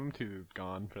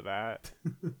gone for that.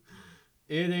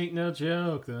 It ain't no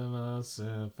joke.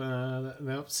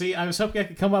 Nope. See, I was hoping I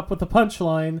could come up with a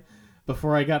punchline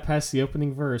before I got past the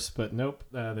opening verse, but nope,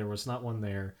 there was not one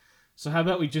there. So how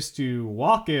about we just do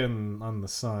 "Walking on the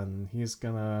Sun"? He's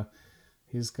gonna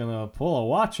pull a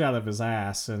watch out of his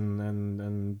ass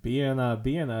and be in a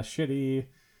shitty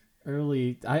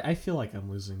early. I feel like I'm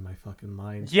losing my fucking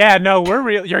mind. Yeah, no, we're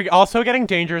real. You're also getting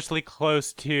dangerously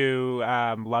close to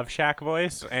Love Shack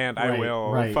voice, and I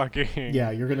will fucking... Yeah,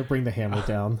 you're gonna bring the hammer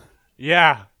down.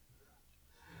 Yeah.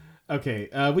 Okay,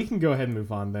 we can go ahead and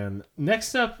move on then.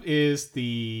 Next up is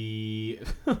the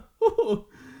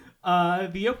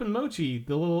the open emoji,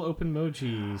 the little open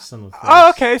emoji son of face. Oh,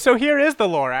 okay, so here is the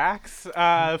Lorax,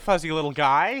 fuzzy little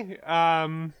guy.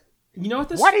 You know what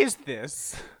this? What is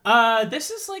this?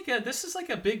 This is like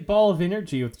a big ball of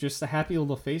energy with just a happy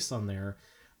little face on there.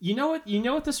 You know what? You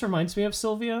know what this reminds me of,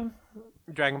 Sylvia?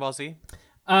 Dragon Ball Z.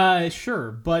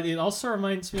 Sure, but it also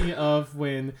reminds me of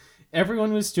when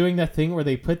everyone was doing that thing where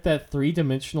they put that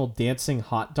 3-dimensional dancing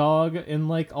hot dog in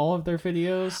like all of their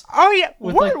videos. Oh yeah,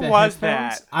 what was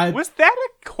that? Was that a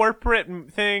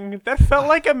corporate thing? That felt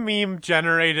like a meme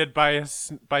generated by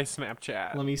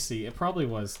Snapchat. Let me see. It probably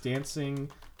was dancing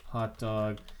hot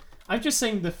dog. I'm just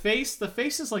saying the face. The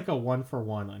face is like a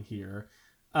 1-for-1 on here.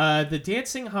 The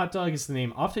dancing hot dog is the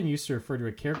name often used to refer to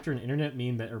a character in an internet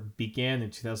meme that began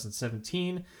in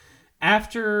 2017.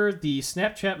 After the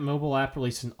Snapchat mobile app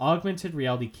released an augmented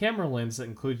reality camera lens that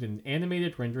included an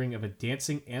animated rendering of a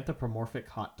dancing anthropomorphic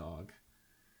hot dog.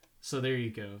 So there you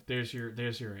go. There's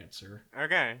your answer.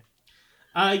 Okay.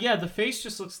 Yeah, the face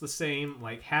just looks the same,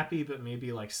 like happy but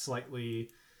maybe like slightly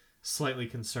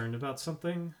concerned about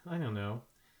something. I don't know.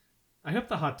 I hope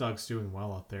the hot dog's doing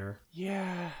well out there.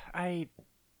 Yeah, I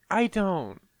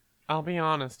don't. I'll be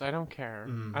honest, I don't care.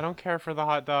 I don't care for the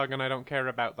hot dog, and I don't care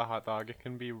about the hot dog. It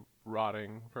can be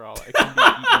rotting for all. It can be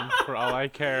eaten for all I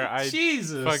care.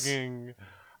 Jesus.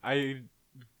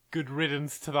 Good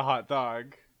riddance to the hot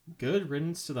dog. Good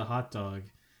riddance to the hot dog.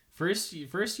 First you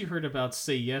heard about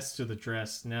say yes to the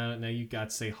dress. Now you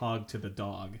got say hog to the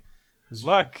dog.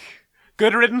 Look,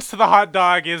 good riddance to the hot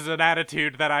dog is an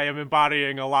attitude that I am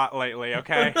embodying a lot lately.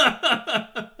 Okay.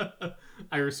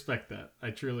 I respect that.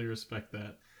 I truly respect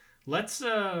that. Let's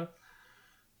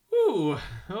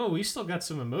we still got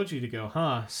some emoji to go,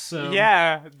 huh? So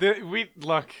yeah, we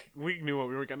knew what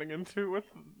we were getting into with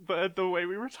the way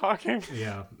we were talking.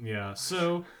 Yeah.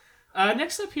 So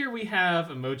next up here we have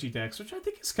emoji decks, which I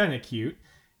think is kind of cute.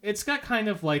 It's got kind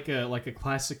of like a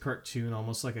classic cartoon,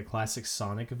 almost like a classic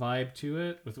Sonic vibe to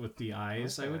it with the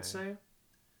eyes. Okay. I would say.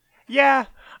 Yeah,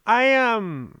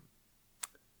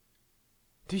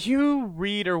 Do you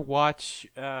read or watch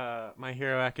My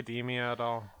Hero Academia at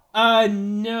all?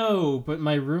 No, but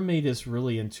my roommate is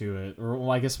really into it. Or,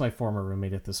 well, I guess my former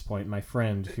roommate at this point, my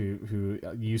friend who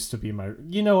used to be my.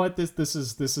 You know what? This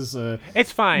is a.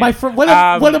 It's fine. My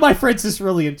one of my friends is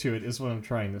really into it. Is what I'm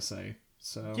trying to say.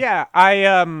 So yeah,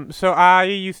 I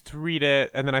used to read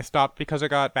it and then I stopped because it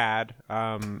got bad.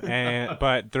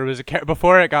 But there was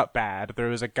before it got bad, there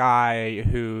was a guy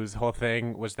whose whole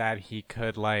thing was that he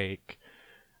could like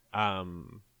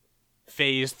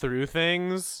phase through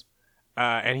things.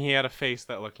 And he had a face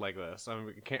that looked like this.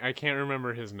 I can't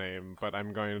remember his name, but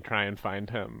I'm going to try and find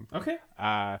him. Okay.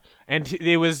 And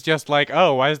it was just like,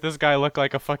 oh, why does this guy look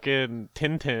like a fucking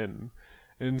Tintin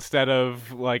instead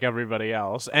of like everybody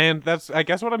else? And I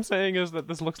guess what I'm saying is that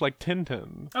this looks like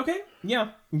Tintin. Okay. Yeah.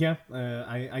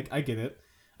 I get it.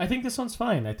 I think this one's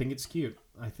fine. I think it's cute.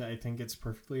 I think it's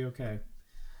perfectly okay.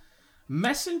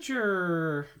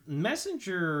 Messenger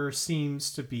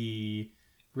seems to be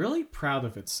really proud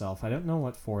of itself. I don't know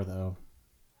what for though.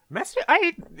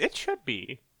 It should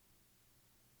be.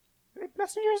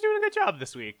 Messenger's doing a good job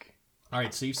this week. All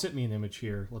right, so you sent me an image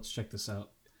here. Let's check this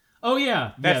out. Oh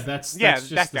yeah, that's just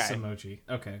that this guy. emoji.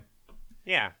 Okay.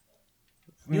 Yeah.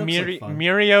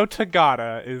 Mirio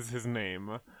Tagada is his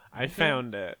name. I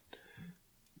found it.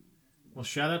 Well,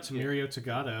 shout out to Mirio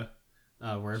Tagada.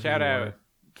 Wherever shout you out. are.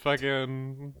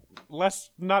 Fucking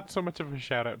not so much of a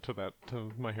shout out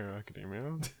to My Hero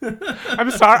Academia. I'm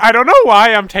sorry, I don't know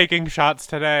why I'm taking shots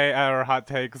today or hot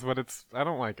takes, but I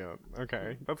don't like it.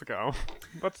 Okay, let's go.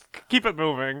 Let's keep it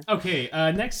moving. Okay,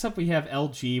 next up we have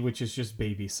LG, which is just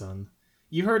Baby Son.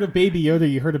 You heard of Baby Yoda,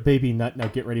 you heard of Baby Nut, now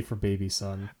get ready for Baby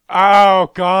Son.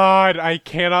 Oh god, I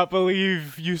cannot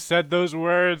believe you said those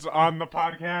words on the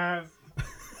podcast.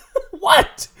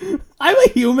 What? I'm a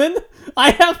human.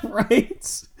 I have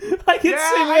rights. I can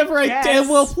say whatever I damn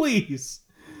well please.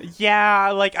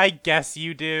 Yeah, like I guess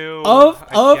you do. Of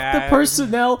the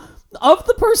personnel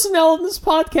in this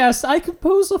podcast, I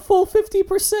compose a full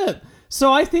 50%.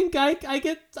 So I think I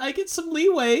get some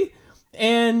leeway,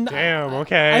 and damn,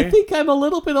 okay. I think I'm a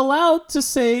little bit allowed to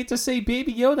say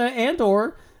Baby Yoda and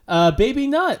or Baby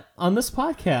Nut on this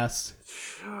podcast.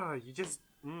 You just.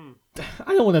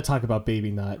 I don't want to talk about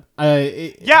Baby Nut.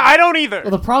 I don't either.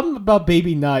 Well, the problem about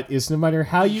Baby Nut is no matter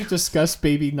how you discuss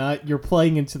Baby Nut, you're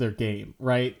playing into their game,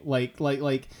 right?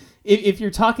 Like if you're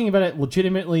talking about it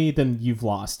legitimately, then you've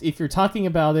lost. If you're talking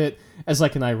about it as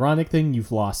like an ironic thing,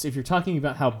 you've lost. If you're talking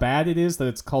about how bad it is that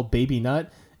it's called Baby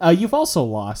Nut, you've also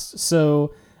lost.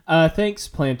 So thanks,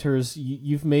 planters.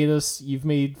 You've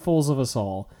made fools of us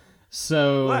all.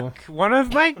 So look, one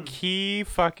of my key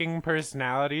fucking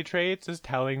personality traits is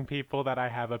telling people that I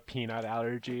have a peanut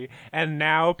allergy, and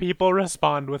now people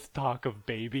respond with talk of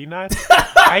baby nuts.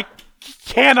 I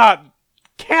cannot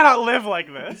live like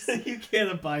this. You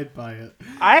can't abide by it.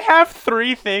 I have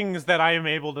 3 things that I am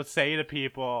able to say to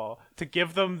people to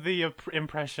give them the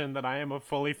impression that I am a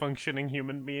fully functioning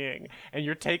human being, and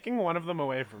you're taking one of them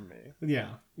away from me.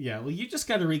 Yeah. Well, you just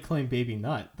got to reclaim baby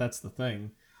nut. That's the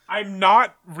thing. I'm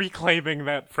not reclaiming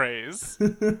that phrase.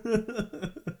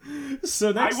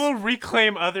 So I will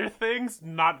reclaim other things,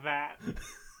 not that.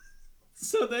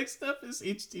 So next up is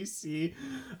HTC.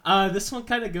 This one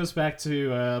kind of goes back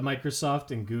to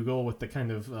Microsoft and Google with the kind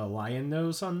of lion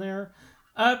nose on there.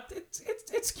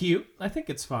 It's cute. I think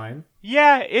it's fine.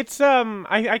 Yeah, it's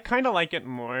I kind of like it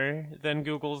more than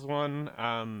Google's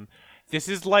one. This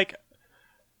is like,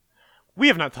 we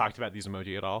have not talked about these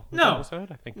emoji at all this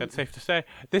episode. I think that's safe to say.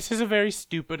 This is a very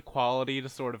stupid quality to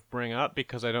sort of bring up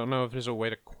because I don't know if there's a way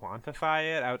to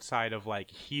quantify it outside of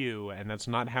like hue, and that's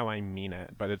not how I mean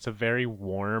it, but it's a very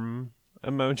warm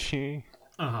emoji.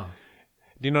 Uh-huh.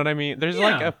 Do you know what I mean? There's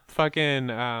like a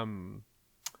fucking I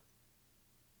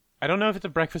don't know if it's a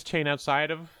breakfast chain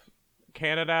outside of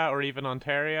Canada or even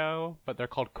Ontario, but they're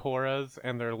called Coras,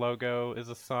 and their logo is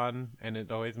a sun, and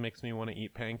it always makes me want to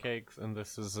eat pancakes, and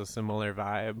this is a similar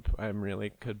vibe. I really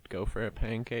could go for a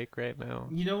pancake right now.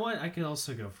 You know what? I could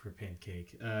also go for a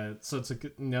pancake. So it's a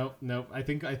good... Nope. I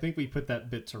think we put that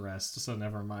bit to rest, so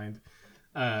never mind.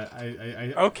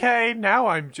 Okay, now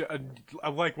I'm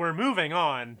like, we're moving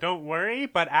on. Don't worry,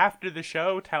 but after the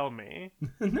show, tell me.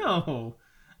 No.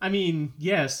 I mean,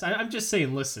 yes. I'm just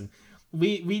saying, listen...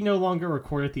 We no longer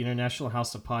record at the International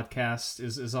House of Podcasts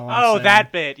is all I'm saying. Oh,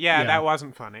 that bit. Yeah, that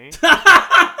wasn't funny.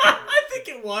 I think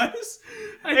it was.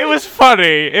 It was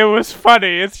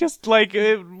funny. It's just like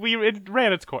it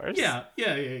ran its course. Yeah.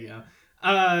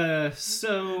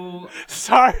 So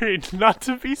sorry, not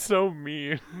to be so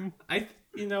mean.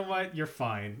 You know what? You're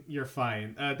fine.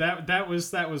 That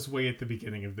was way at the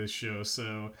beginning of this show.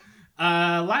 So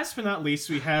last but not least,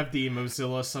 we have the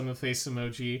Mozilla Sun face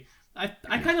emoji. I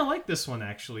kind of like this one,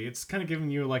 actually. It's kind of giving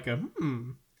you like a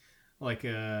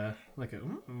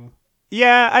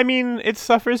Yeah, I mean, it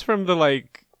suffers from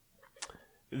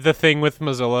the thing with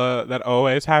Mozilla that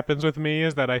always happens with me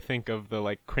is that I think of the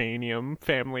like Cranium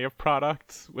family of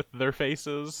products with their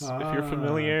faces. If you're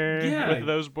familiar with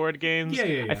those board games,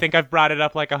 yeah. I think I've brought it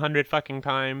up like 100 fucking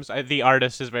times. The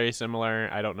artist is very similar.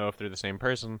 I don't know if they're the same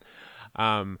person.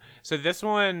 So this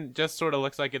one just sort of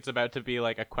looks like it's about to be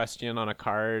like a question on a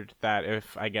card that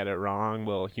if I get it wrong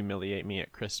will humiliate me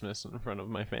at Christmas in front of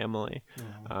my family.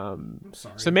 I'm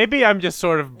sorry. So maybe I'm just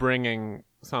sort of bringing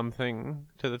something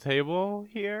to the table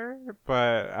here,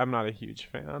 but I'm not a huge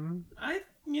fan. I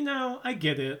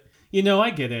get it.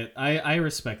 I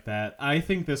respect that. I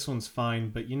think this one's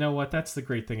fine, but you know what? That's the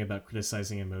great thing about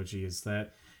criticizing emoji is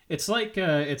that it's like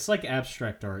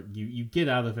abstract art. You get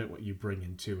out of it what you bring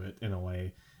into it in a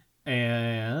way.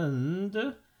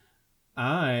 And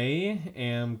I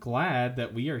am glad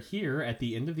that we are here at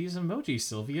the end of these emojis,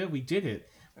 Sylvia. We did it.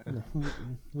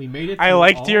 We made it. I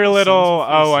liked your little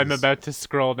I'm about to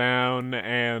scroll down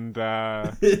and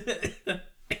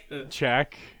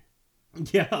check.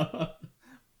 Yeah.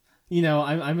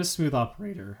 I'm a smooth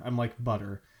operator. I'm like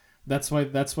butter. That's why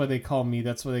they call me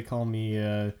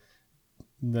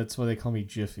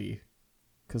Jiffy,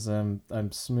 because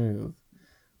I'm smooth,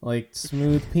 like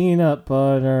smooth peanut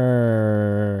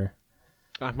butter.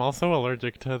 I'm also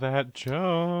allergic to that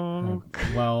joke.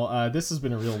 Well, this has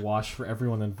been a real wash for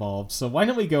everyone involved. So why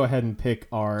don't we go ahead and pick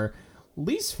our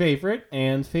least favorite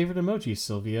and favorite emoji,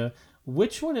 Sylvia?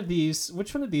 Which one of these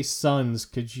suns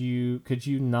could you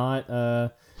not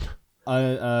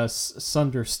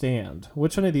sunderstand?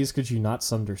 Which one of these could you not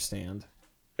sunderstand?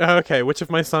 Okay, which of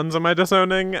my sons am I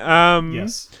disowning?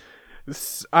 Yes.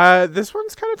 This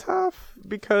one's kind of tough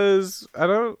because I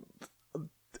don't...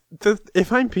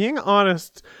 if I'm being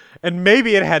honest, and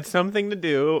maybe it had something to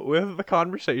do with the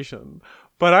conversation,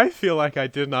 but I feel like I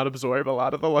did not absorb a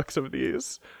lot of the looks of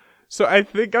these. So I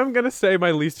think I'm going to say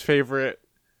my least favorite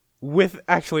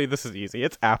actually, this is easy.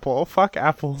 It's Apple. Fuck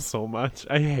Apple so much.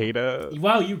 I hate it.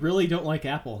 Wow, you really don't like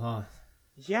Apple, huh?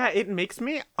 Yeah, it makes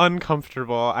me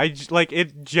uncomfortable.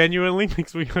 It genuinely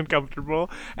makes me uncomfortable.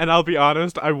 And I'll be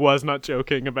honest, I was not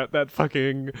joking about that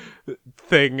fucking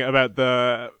thing about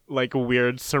the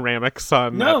weird ceramic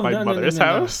sun at my mother's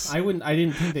house. I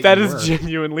didn't think that is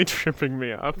genuinely tripping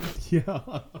me up.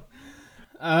 Yeah.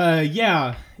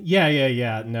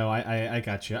 Yeah. No, I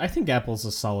got you. I think Apple's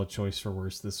a solid choice for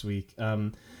worst this week.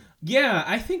 Yeah,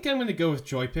 I think I'm going to go with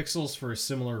Joy Pixels for a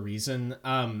similar reason.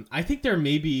 I think there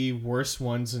may be worse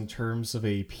ones in terms of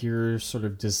a pure sort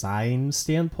of design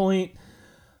standpoint,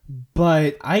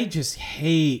 but I just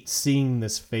hate seeing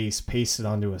this face pasted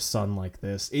onto a sun like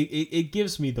this. It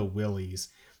gives me the willies.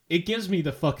 It gives me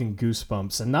the fucking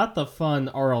goosebumps, and not the fun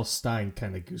R.L. Stine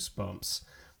kind of goosebumps.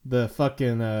 The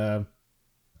fucking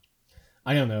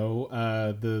I don't know,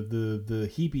 the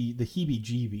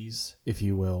heebie-jeebies, if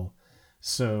you will.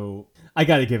 So I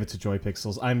gotta give it to Joy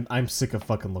Pixels. I'm sick of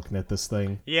fucking looking at this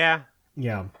thing. Yeah.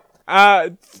 Yeah.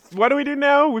 What do we do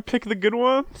now? We pick the good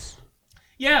ones?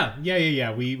 Yeah.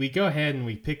 We go ahead and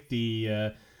we pick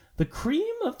the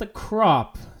cream of the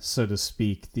crop, so to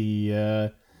speak.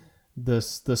 The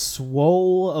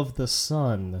swole of the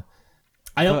sun.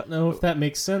 I don't know if that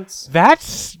makes sense. No,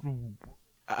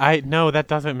 that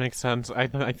doesn't make sense.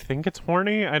 I think it's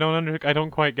horny. I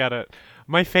don't quite get it.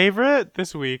 My favorite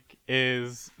this week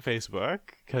is Facebook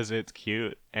because it's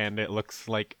cute and it looks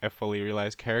like a fully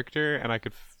realized character, and I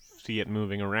could see it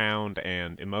moving around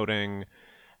and emoting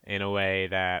in a way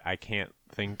that I can't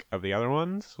think of the other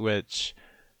ones, which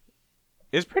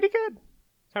is pretty good.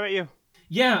 How about you?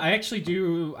 Yeah, I actually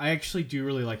do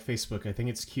really like Facebook. I think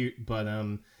it's cute, but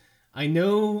I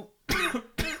know.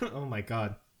 Oh my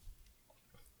god.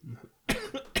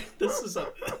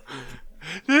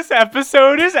 This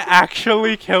episode is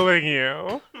actually killing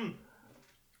you.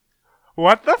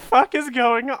 What the fuck is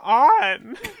going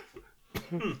on?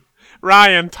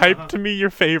 Ryan, type to me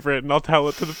your favorite and I'll tell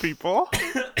it to the people.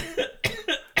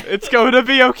 It's going to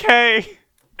be okay.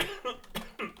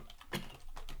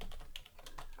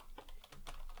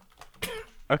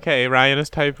 Okay, Ryan is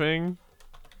typing.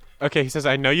 Okay, he says,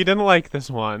 I know you didn't like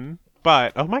this one.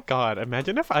 But, oh my god,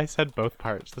 imagine if I said both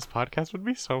parts. This podcast would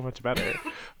be so much better.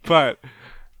 But,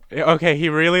 okay, he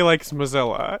really likes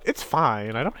Mozilla. It's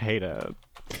fine. I don't hate it.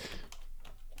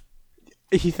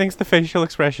 He thinks the facial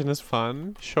expression is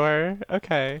fun. Sure.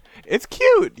 Okay. It's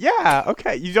cute. Yeah.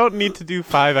 Okay. You don't need to do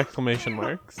 5 exclamation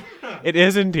marks. It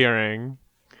is endearing.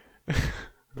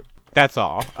 That's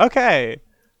all. Okay.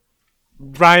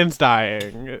 Ryan's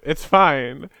dying. It's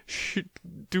fine.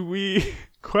 Do we...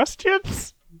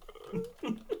 Questions?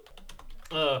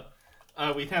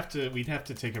 We'd have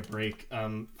to take a break.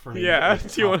 For me, yeah, like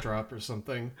a cough drop or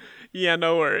something. Yeah,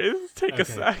 no worries. Take a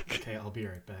sec. Okay, I'll be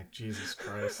right back. Jesus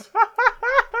Christ.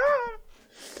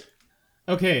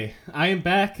 Okay, I am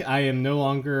back. I am no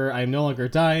longer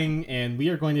dying, and we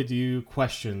are going to do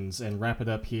questions and wrap it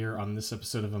up here on this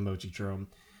episode of Emoji Drome.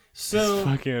 So this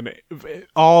fucking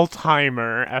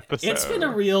all-timer episode. It's been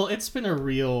a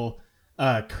real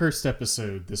cursed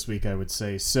episode this week, I would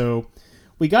say. So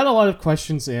we got a lot of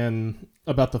questions in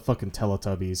about the fucking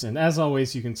Teletubbies, and as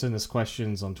always, you can send us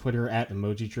questions on Twitter at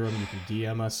EmojiDrome. You can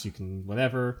DM us, you can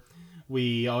whatever.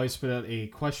 We always put out a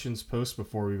questions post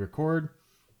before we record,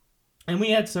 and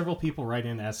we had several people write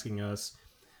in asking us,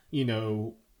 you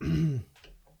know,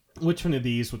 which one of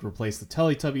these would replace the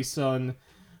Teletubby son?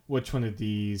 Which one of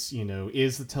these, you know,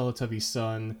 is the Teletubby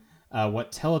son?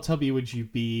 What Teletubby would you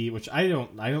be? Which I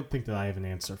don't think that I have an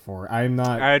answer for. I'm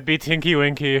not. I'd be Tinky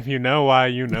Winky. If you know why,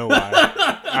 you know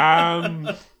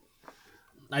why.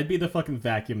 I'd be the fucking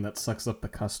vacuum that sucks up the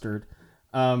custard.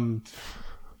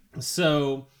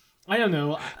 So I don't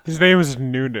know. His name is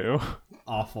Nunu.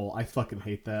 Awful. I fucking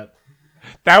hate that.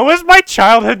 That was my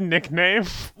childhood nickname.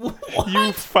 What?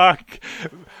 You fuck.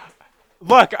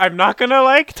 Look, I'm not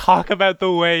gonna talk about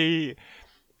the way.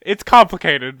 It's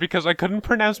complicated because I couldn't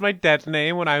pronounce my dad's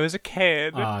name when I was a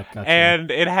kid. Gotcha. And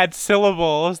it had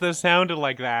syllables that sounded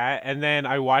like that. And then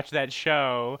I watched that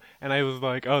show and I was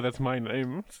like, oh, that's my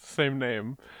name. It's the same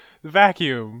name. The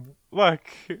vacuum. Look,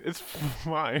 it's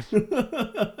fine.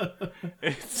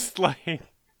 It's like...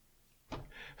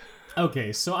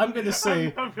 Okay, so I'm gonna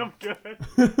say... I'm good.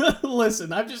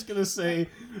 Listen, I'm just gonna say,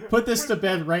 put this to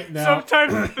bed right now.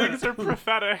 Sometimes things are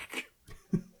prophetic.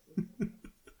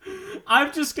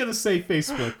 I'm just gonna say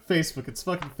Facebook. Facebook. It's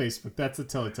fucking Facebook. That's a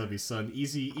Teletubby son.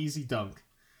 Easy dunk.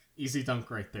 Easy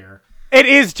dunk right there. It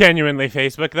is genuinely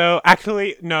Facebook, though.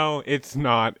 Actually, no, it's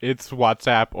not. It's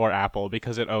WhatsApp or Apple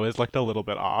because it always looked a little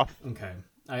bit off. Okay.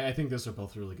 I think those are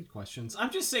both really good questions.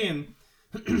 I'm just saying...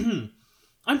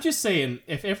 I'm just saying,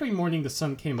 if every morning the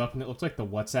sun came up and it looked like the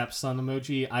WhatsApp sun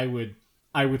emoji, I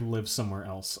would live somewhere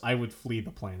else. I would flee the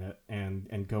planet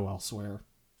and go elsewhere.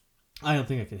 I don't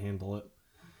think I could handle it.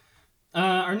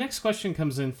 Our next question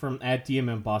comes in from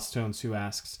 @DMM who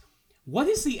asks, what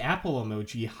is the apple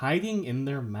emoji hiding in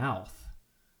their mouth?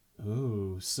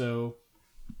 Ooh, so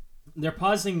they're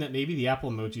positing that maybe the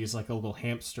apple emoji is like a little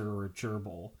hamster or a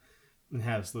gerbil and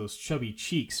has those chubby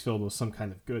cheeks filled with some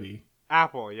kind of goodie.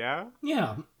 Apple, yeah?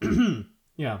 Yeah.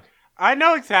 Yeah. I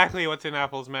know exactly what's in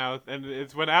Apple's mouth, and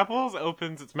it's when Apple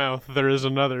opens its mouth, there is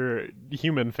another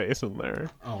human face in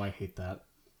there. Oh, I hate that.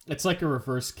 It's like a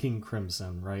reverse King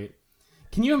Crimson, right?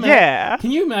 Can you imagine? Yeah. Can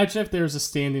you imagine if there was a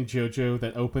stand in JoJo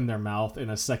that opened their mouth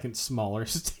and a second smaller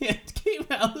stand came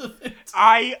out of it?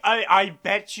 I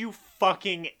bet you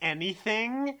fucking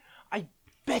anything. I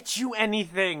bet you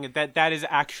anything that is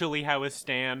actually how a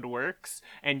stand works,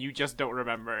 and you just don't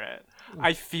remember it.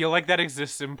 I feel like that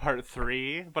exists in part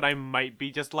 3, but I might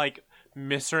be just like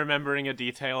misremembering a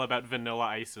detail about Vanilla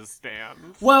Ice's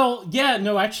stand. Well, yeah,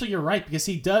 no, actually you're right, because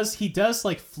he does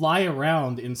like fly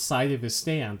around inside of his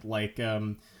stand, like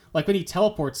when he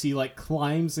teleports, he like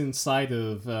climbs inside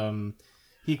of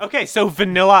Okay, so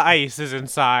Vanilla Ice is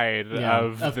inside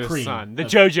of the Cream. sun, the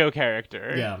JoJo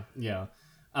character. Yeah.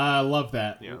 Love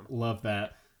that. Yeah. Love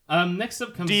that. Next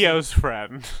up comes Dio's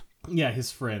friend. Yeah,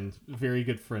 his friend. Very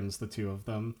good friends, the two of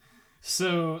them.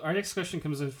 So our next question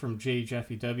comes in from J.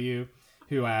 Jeffy W.,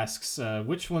 who asks,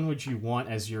 which one would you want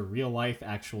as your real-life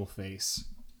actual face?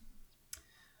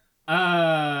 I'm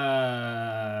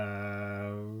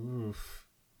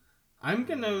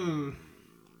gonna...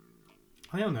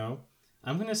 I don't know.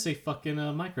 I'm gonna say fucking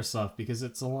Microsoft, because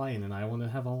it's a lion, and I want to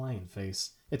have a lion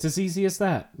face. It's as easy as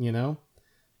that, you know?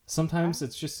 Sometimes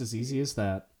it's just as easy as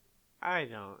that. I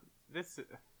don't.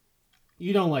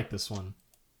 You don't like this one.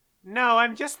 No,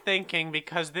 I'm just thinking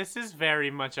because this is very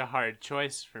much a hard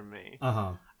choice for me.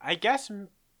 Uh-huh. I guess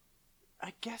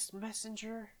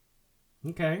Messenger.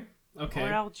 Okay. Or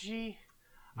LG.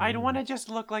 I'd want to just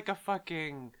look like a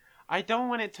fucking... I don't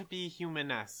want it to be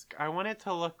human-esque. I want it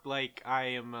to look like I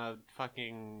am a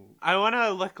fucking... I want to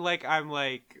look like I'm,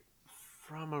 like,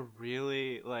 from a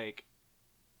really, like,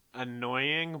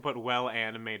 annoying but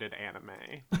well-animated anime.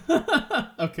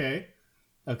 Okay.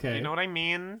 You know what I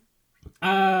mean?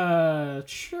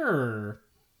 Sure.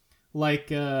 Like,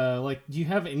 do you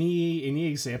have any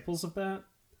examples of that?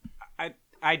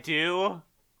 I do.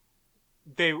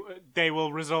 They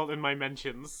will result in my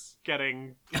mentions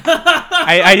getting.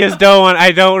 I just don't want.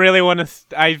 I don't really want to.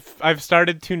 I've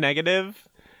started too negative,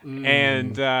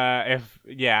 and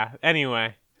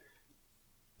Anyway.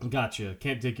 Gotcha.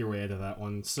 Can't dig your way out of that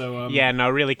one. So yeah,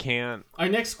 no, really can't. Our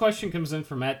next question comes in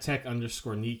from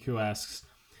 @tech_neek, who asks,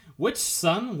 which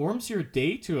sun warms your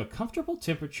day to a comfortable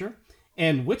temperature,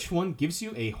 and which one gives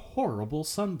you a horrible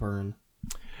sunburn?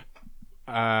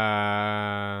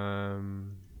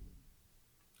 I'm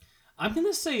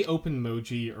gonna say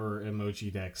OpenMoji or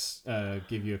Emoji Dex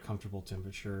give you a comfortable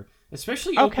temperature,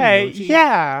 especially OpenMoji.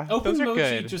 Yeah,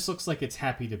 OpenMoji just looks like it's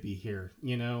happy to be here,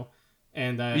 you know.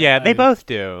 And they both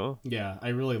do. Yeah, I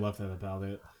really love that about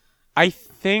it. I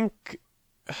think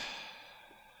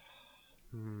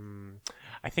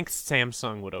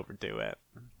Samsung would overdo it.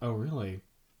 Oh, really?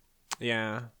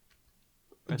 Yeah.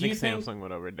 I think Samsung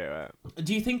would overdo it.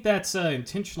 Do you think that's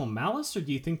intentional malice, or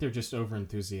do you think they're just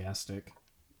overenthusiastic?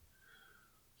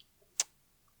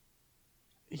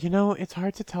 You know, it's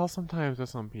hard to tell sometimes with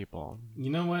some people. You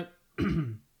know what?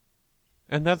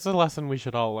 And that's a lesson we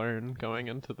should all learn going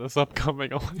into this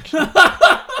upcoming election.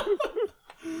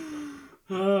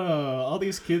 All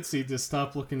these kids need to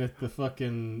stop looking at the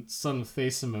fucking sun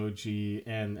face emoji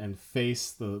and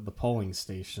face the polling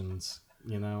stations,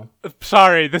 you know?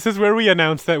 Sorry, this is where we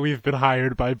announce that we've been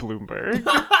hired by Bloomberg.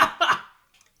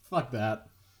 Fuck that.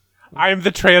 I'm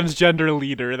the transgender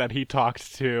leader that he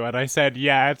talked to, and I said,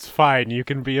 yeah, it's fine, you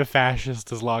can be a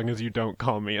fascist as long as you don't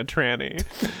call me a tranny.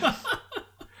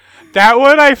 That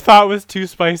one I thought was too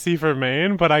spicy for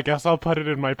Maine, but I guess I'll put it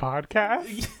in my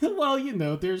podcast. Well, you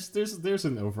know, there's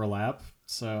an overlap,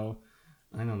 so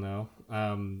I don't know.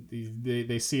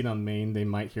 They see it on Maine, they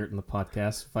might hear it in the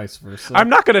podcast, vice versa. I'm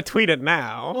not gonna tweet it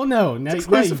now. Well, no, now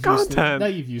exclusive content. Now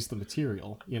you've used the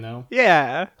material, you know.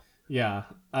 Yeah.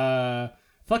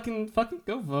 Fucking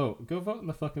go vote. Go vote in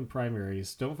the fucking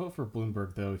primaries. Don't vote for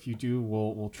Bloomberg though. If you do,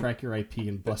 we'll track your IP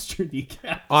and bust your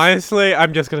kneecaps. Honestly,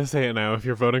 I'm just gonna say it now. If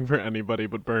you're voting for anybody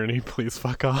but Bernie, please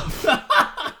fuck off.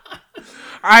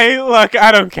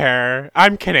 I don't care.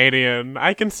 I'm Canadian.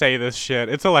 I can say this shit.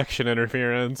 It's election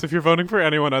interference. If you're voting for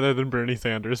anyone other than Bernie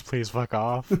Sanders, please fuck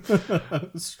off.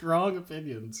 Strong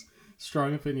opinions.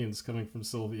 Strong opinions coming from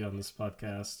Sylvia on this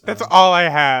podcast. That's all I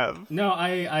have. No,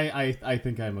 I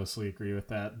think I mostly agree with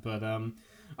that. But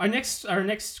our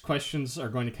next questions are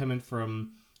going to come in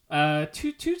from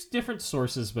two different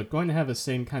sources, but going to have the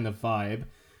same kind of vibe.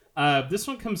 This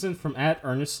one comes in from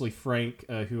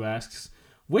 @EarnestlyFrank, who asks,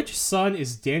 which son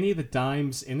is Danny the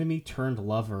Dime's enemy turned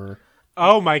lover?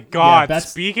 Oh my god! Yeah,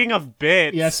 speaking of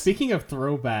bits, yeah. Speaking of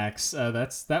throwbacks,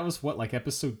 that was what, like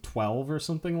episode 12 or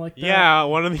something like that. Yeah,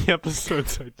 one of the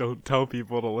episodes I don't tell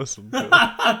people to listen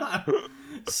to.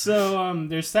 So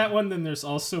there's that one. Then there's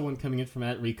also one coming in from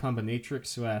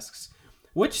 @Recombinatrix who asks,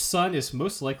 "Which sun is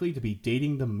most likely to be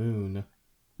dating the moon?"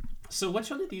 So which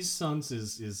one of these suns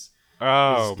is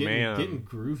getting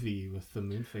groovy with the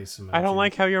moon face emoji? I don't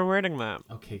like how you're wording that.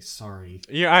 Okay, sorry.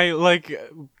 Yeah, I like.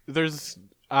 There's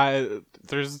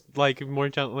like more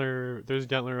gentler. There's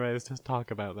gentler ways to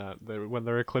talk about that when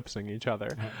they're eclipsing each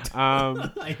other.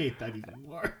 I hate that even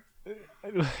more.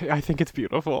 I think it's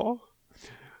beautiful.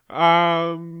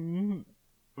 Fucking,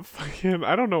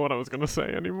 I don't know what I was gonna say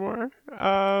anymore.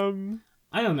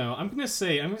 I don't know. I'm gonna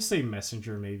say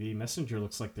Messenger. Maybe Messenger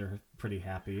looks like they're pretty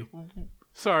happy.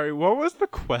 Sorry, what was the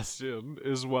question?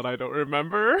 Is what I don't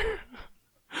remember.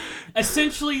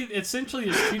 Essentially, there's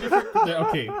two different.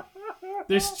 Okay,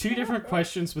 there's two different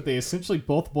questions, but they essentially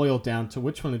both boil down to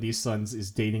which one of these suns is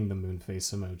dating the moon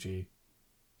face emoji.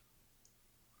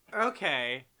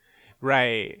 Okay,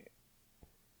 right.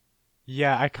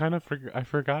 Yeah, I kind of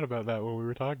forgot about that when we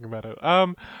were talking about it.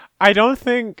 I don't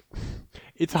think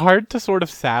it's hard to sort of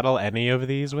saddle any of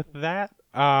these with that.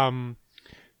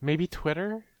 Maybe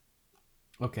Twitter.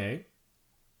 Okay.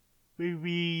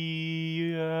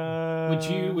 Maybe.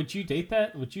 Would you date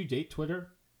that? Would you date Twitter?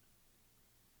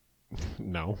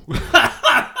 No.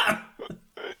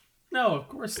 No, of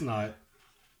course not.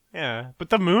 Yeah, but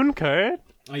the moon could.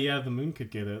 Oh yeah, the moon could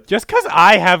get it. Just because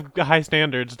I have high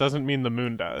standards doesn't mean the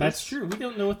moon does. That's true. We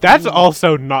don't know what. That's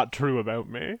also not true about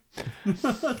me.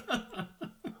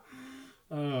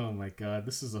 Oh my god,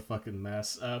 this is a fucking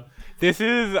mess. I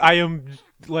am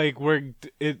like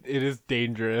it is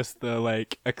dangerous, the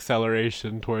like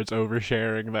acceleration towards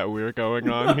oversharing that we're going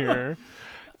on here.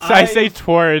 So I say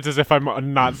towards as if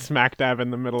I'm not smack dab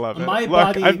in the middle of it.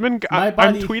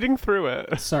 I'm tweeting through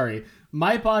it. Sorry.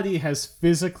 My body has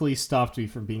physically stopped me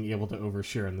from being able to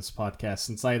overshare in this podcast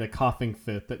since I had a coughing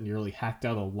fit that nearly hacked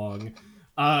out a lung.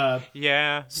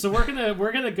 Yeah. So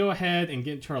we're gonna go ahead and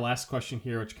get into our last question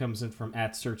here, which comes in from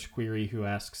 @SearchQuery, who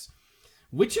asks,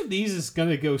 "Which of these is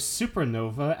gonna go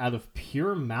supernova out of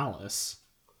pure malice?"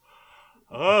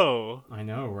 Oh, I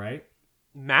know, right?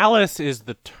 Malice is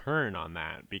the turn on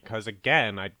that because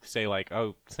again, I'd say like,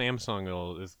 oh,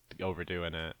 Samsung is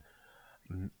overdoing it.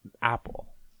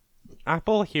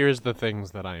 Apple hears the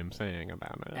things that I am saying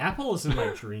about it. Apple is in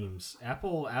my dreams.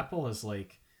 Apple has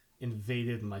like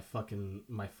invaded my fucking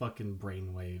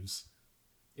brainwaves.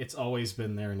 It's always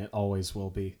been there and it always will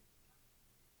be.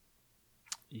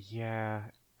 Yeah,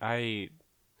 I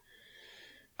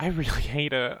really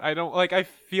hate it. I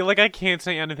feel like I can't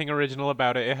say anything original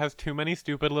about it. It has too many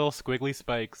stupid little squiggly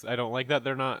spikes. I don't like that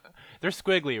they're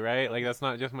squiggly, right? Like that's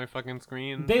not just my fucking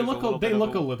screen. They look a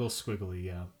little squiggly,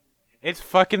 yeah. It's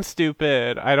fucking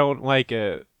stupid. I don't like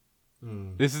it.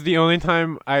 This is the only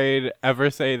time I'd ever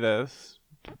say this,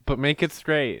 but make it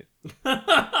straight.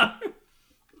 On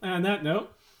that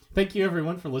note, thank you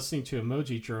everyone for listening to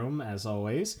Emoji Drome, as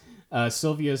always.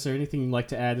 Sylvia, is there anything you'd like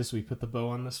to add as we put the bow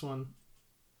on this one?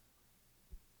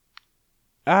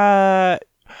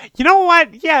 You know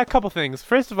what? Yeah, a couple things.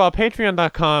 First of all,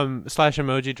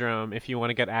 patreon.com/emojidrome if you want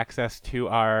to get access to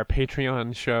our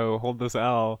Patreon show, Hold This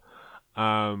L,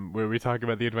 where we talk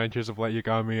about the adventures of Light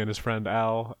Yagami and his friend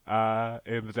L,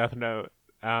 in the Death Note.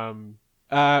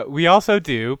 We also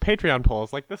do Patreon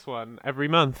polls like this one every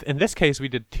month. In this case, we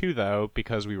did 2 though,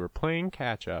 because we were playing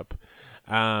catch up.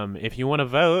 If you want to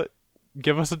vote,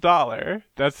 give us $1.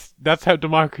 That's how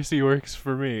democracy works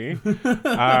for me.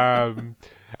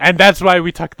 And that's why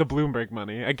we took the Bloomberg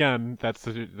money. Again, that's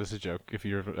a joke. If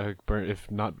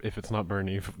it's not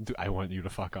Bernie, I want you to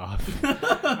fuck off.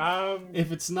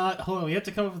 If it's not, hold on, we have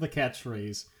to come up with a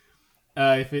catchphrase.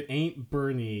 If it ain't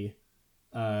Bernie,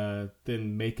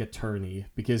 then make a tourney,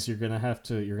 because you're gonna have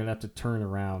to turn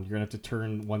around. You're gonna have to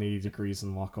turn 180 degrees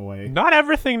and walk away. Not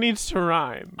everything needs to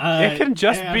rhyme. It can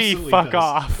just be fuck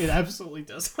off. It absolutely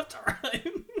does have to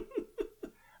rhyme.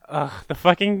 The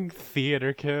fucking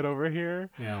theater kid over here.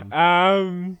 Yeah.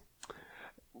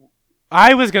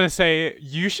 I was gonna say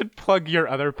you should plug your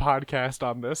other podcast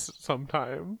on this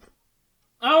sometime.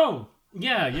 Oh,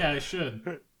 yeah, I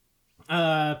should.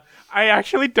 I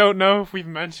actually don't know if we've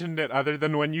mentioned it other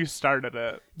than when you started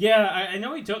it. Yeah, I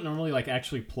know we don't normally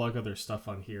actually plug other stuff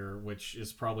on here, which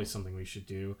is probably something we should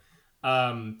do.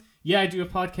 Yeah, I do a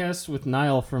podcast with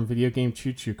Niall from Video Game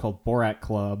Choo Choo called Borat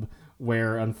Club,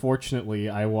 where unfortunately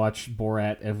I watch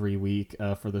Borat every week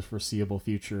for the foreseeable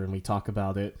future, and we talk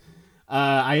about it.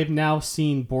 I have now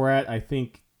seen Borat, I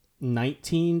think,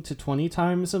 19 to 20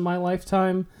 times in my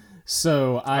lifetime.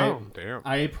 So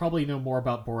I probably know more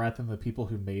about Borat than the people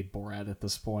who made Borat at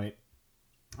this point.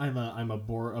 I'm a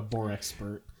Borat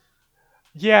expert.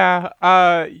 Yeah.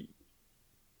 I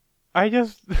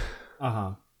just.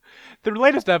 The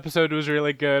latest episode was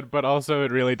really good, but also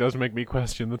it really does make me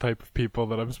question the type of people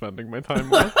that I'm spending my time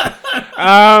with.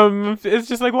 It's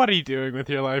just like, what are you doing with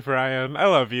your life, Ryan? I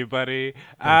love you, buddy.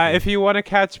 If you want to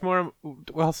catch more,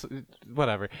 well,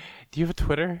 whatever. Do you have a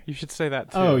Twitter? You should say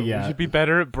that too. Oh yeah, you should be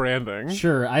better at branding.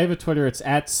 Sure, I have a Twitter. It's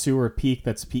 @SewerPeak.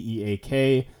 That's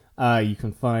PEAK. You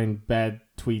can find bad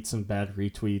tweets and bad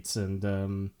retweets,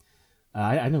 and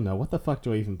I don't know, what the fuck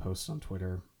do I even post on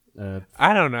Twitter?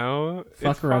 I don't know.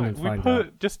 Fuck around and find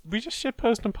out. We just shit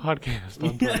post and podcast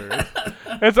on Twitter.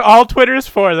 It's all Twitter's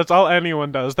for. That's all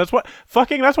anyone does. That's what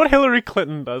Hillary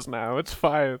Clinton does now. It's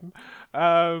fine.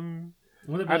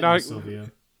 What about you,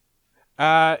 Sylvia?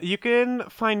 You can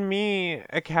find me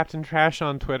at Captain Trash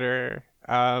on Twitter.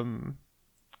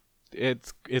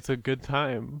 It's a good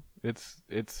time.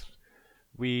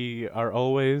 We are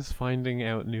always finding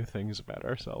out new things about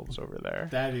ourselves over there.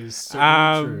 That is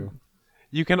so true.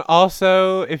 You can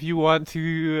also, if you want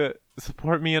to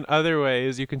support me in other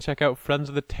ways, you can check out Friends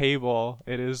of the Table.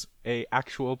 It is a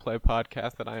actual play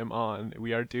podcast that I am on.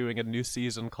 We are doing a new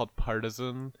season called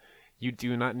Partisan. You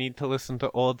do not need to listen to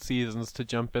old seasons to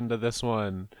jump into this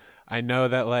one. I know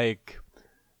that, like,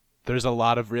 there's a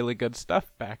lot of really good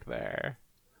stuff back there,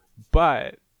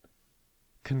 but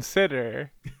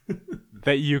consider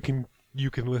that you can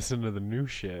listen to the new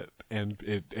shit and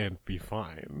be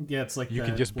fine. Yeah, it's like you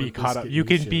can just be caught up. You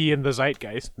can be in the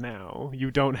zeitgeist now.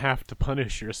 You don't have to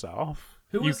punish yourself.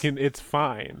 It's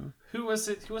fine. Who was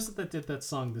it that did that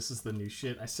song, This Is the New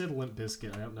Shit? I said Limp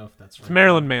Bizkit. I don't know if that's right. It's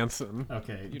Marilyn Manson.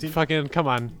 Okay. Fucking come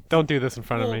on. Don't do this in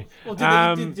front of me. Well,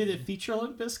 did it feature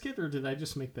Limp Bizkit, or did I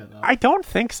just make that up? I don't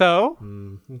think so.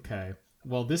 Okay.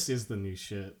 Well, This Is the New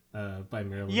Shit by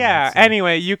Marilyn Yeah, Manson.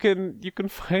 Anyway, you can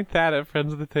find that at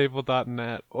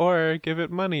friendsoftheTable.net or give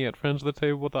it money at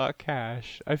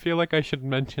friendsoftheTable.cash. I feel like I should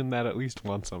mention that at least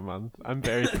once a month. I'm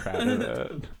very proud of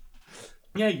it.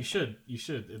 Yeah, you should.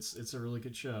 It's a really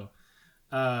good show.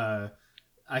 I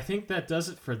think that does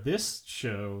it for this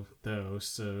show, though.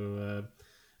 So,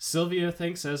 Sylvia,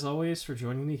 thanks as always for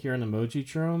joining me here on Emoji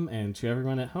Drome, and to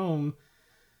everyone at home,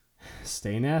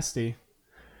 stay nasty.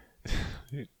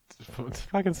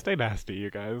 Fucking stay nasty, you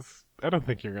guys. I don't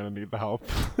think you're gonna need the help.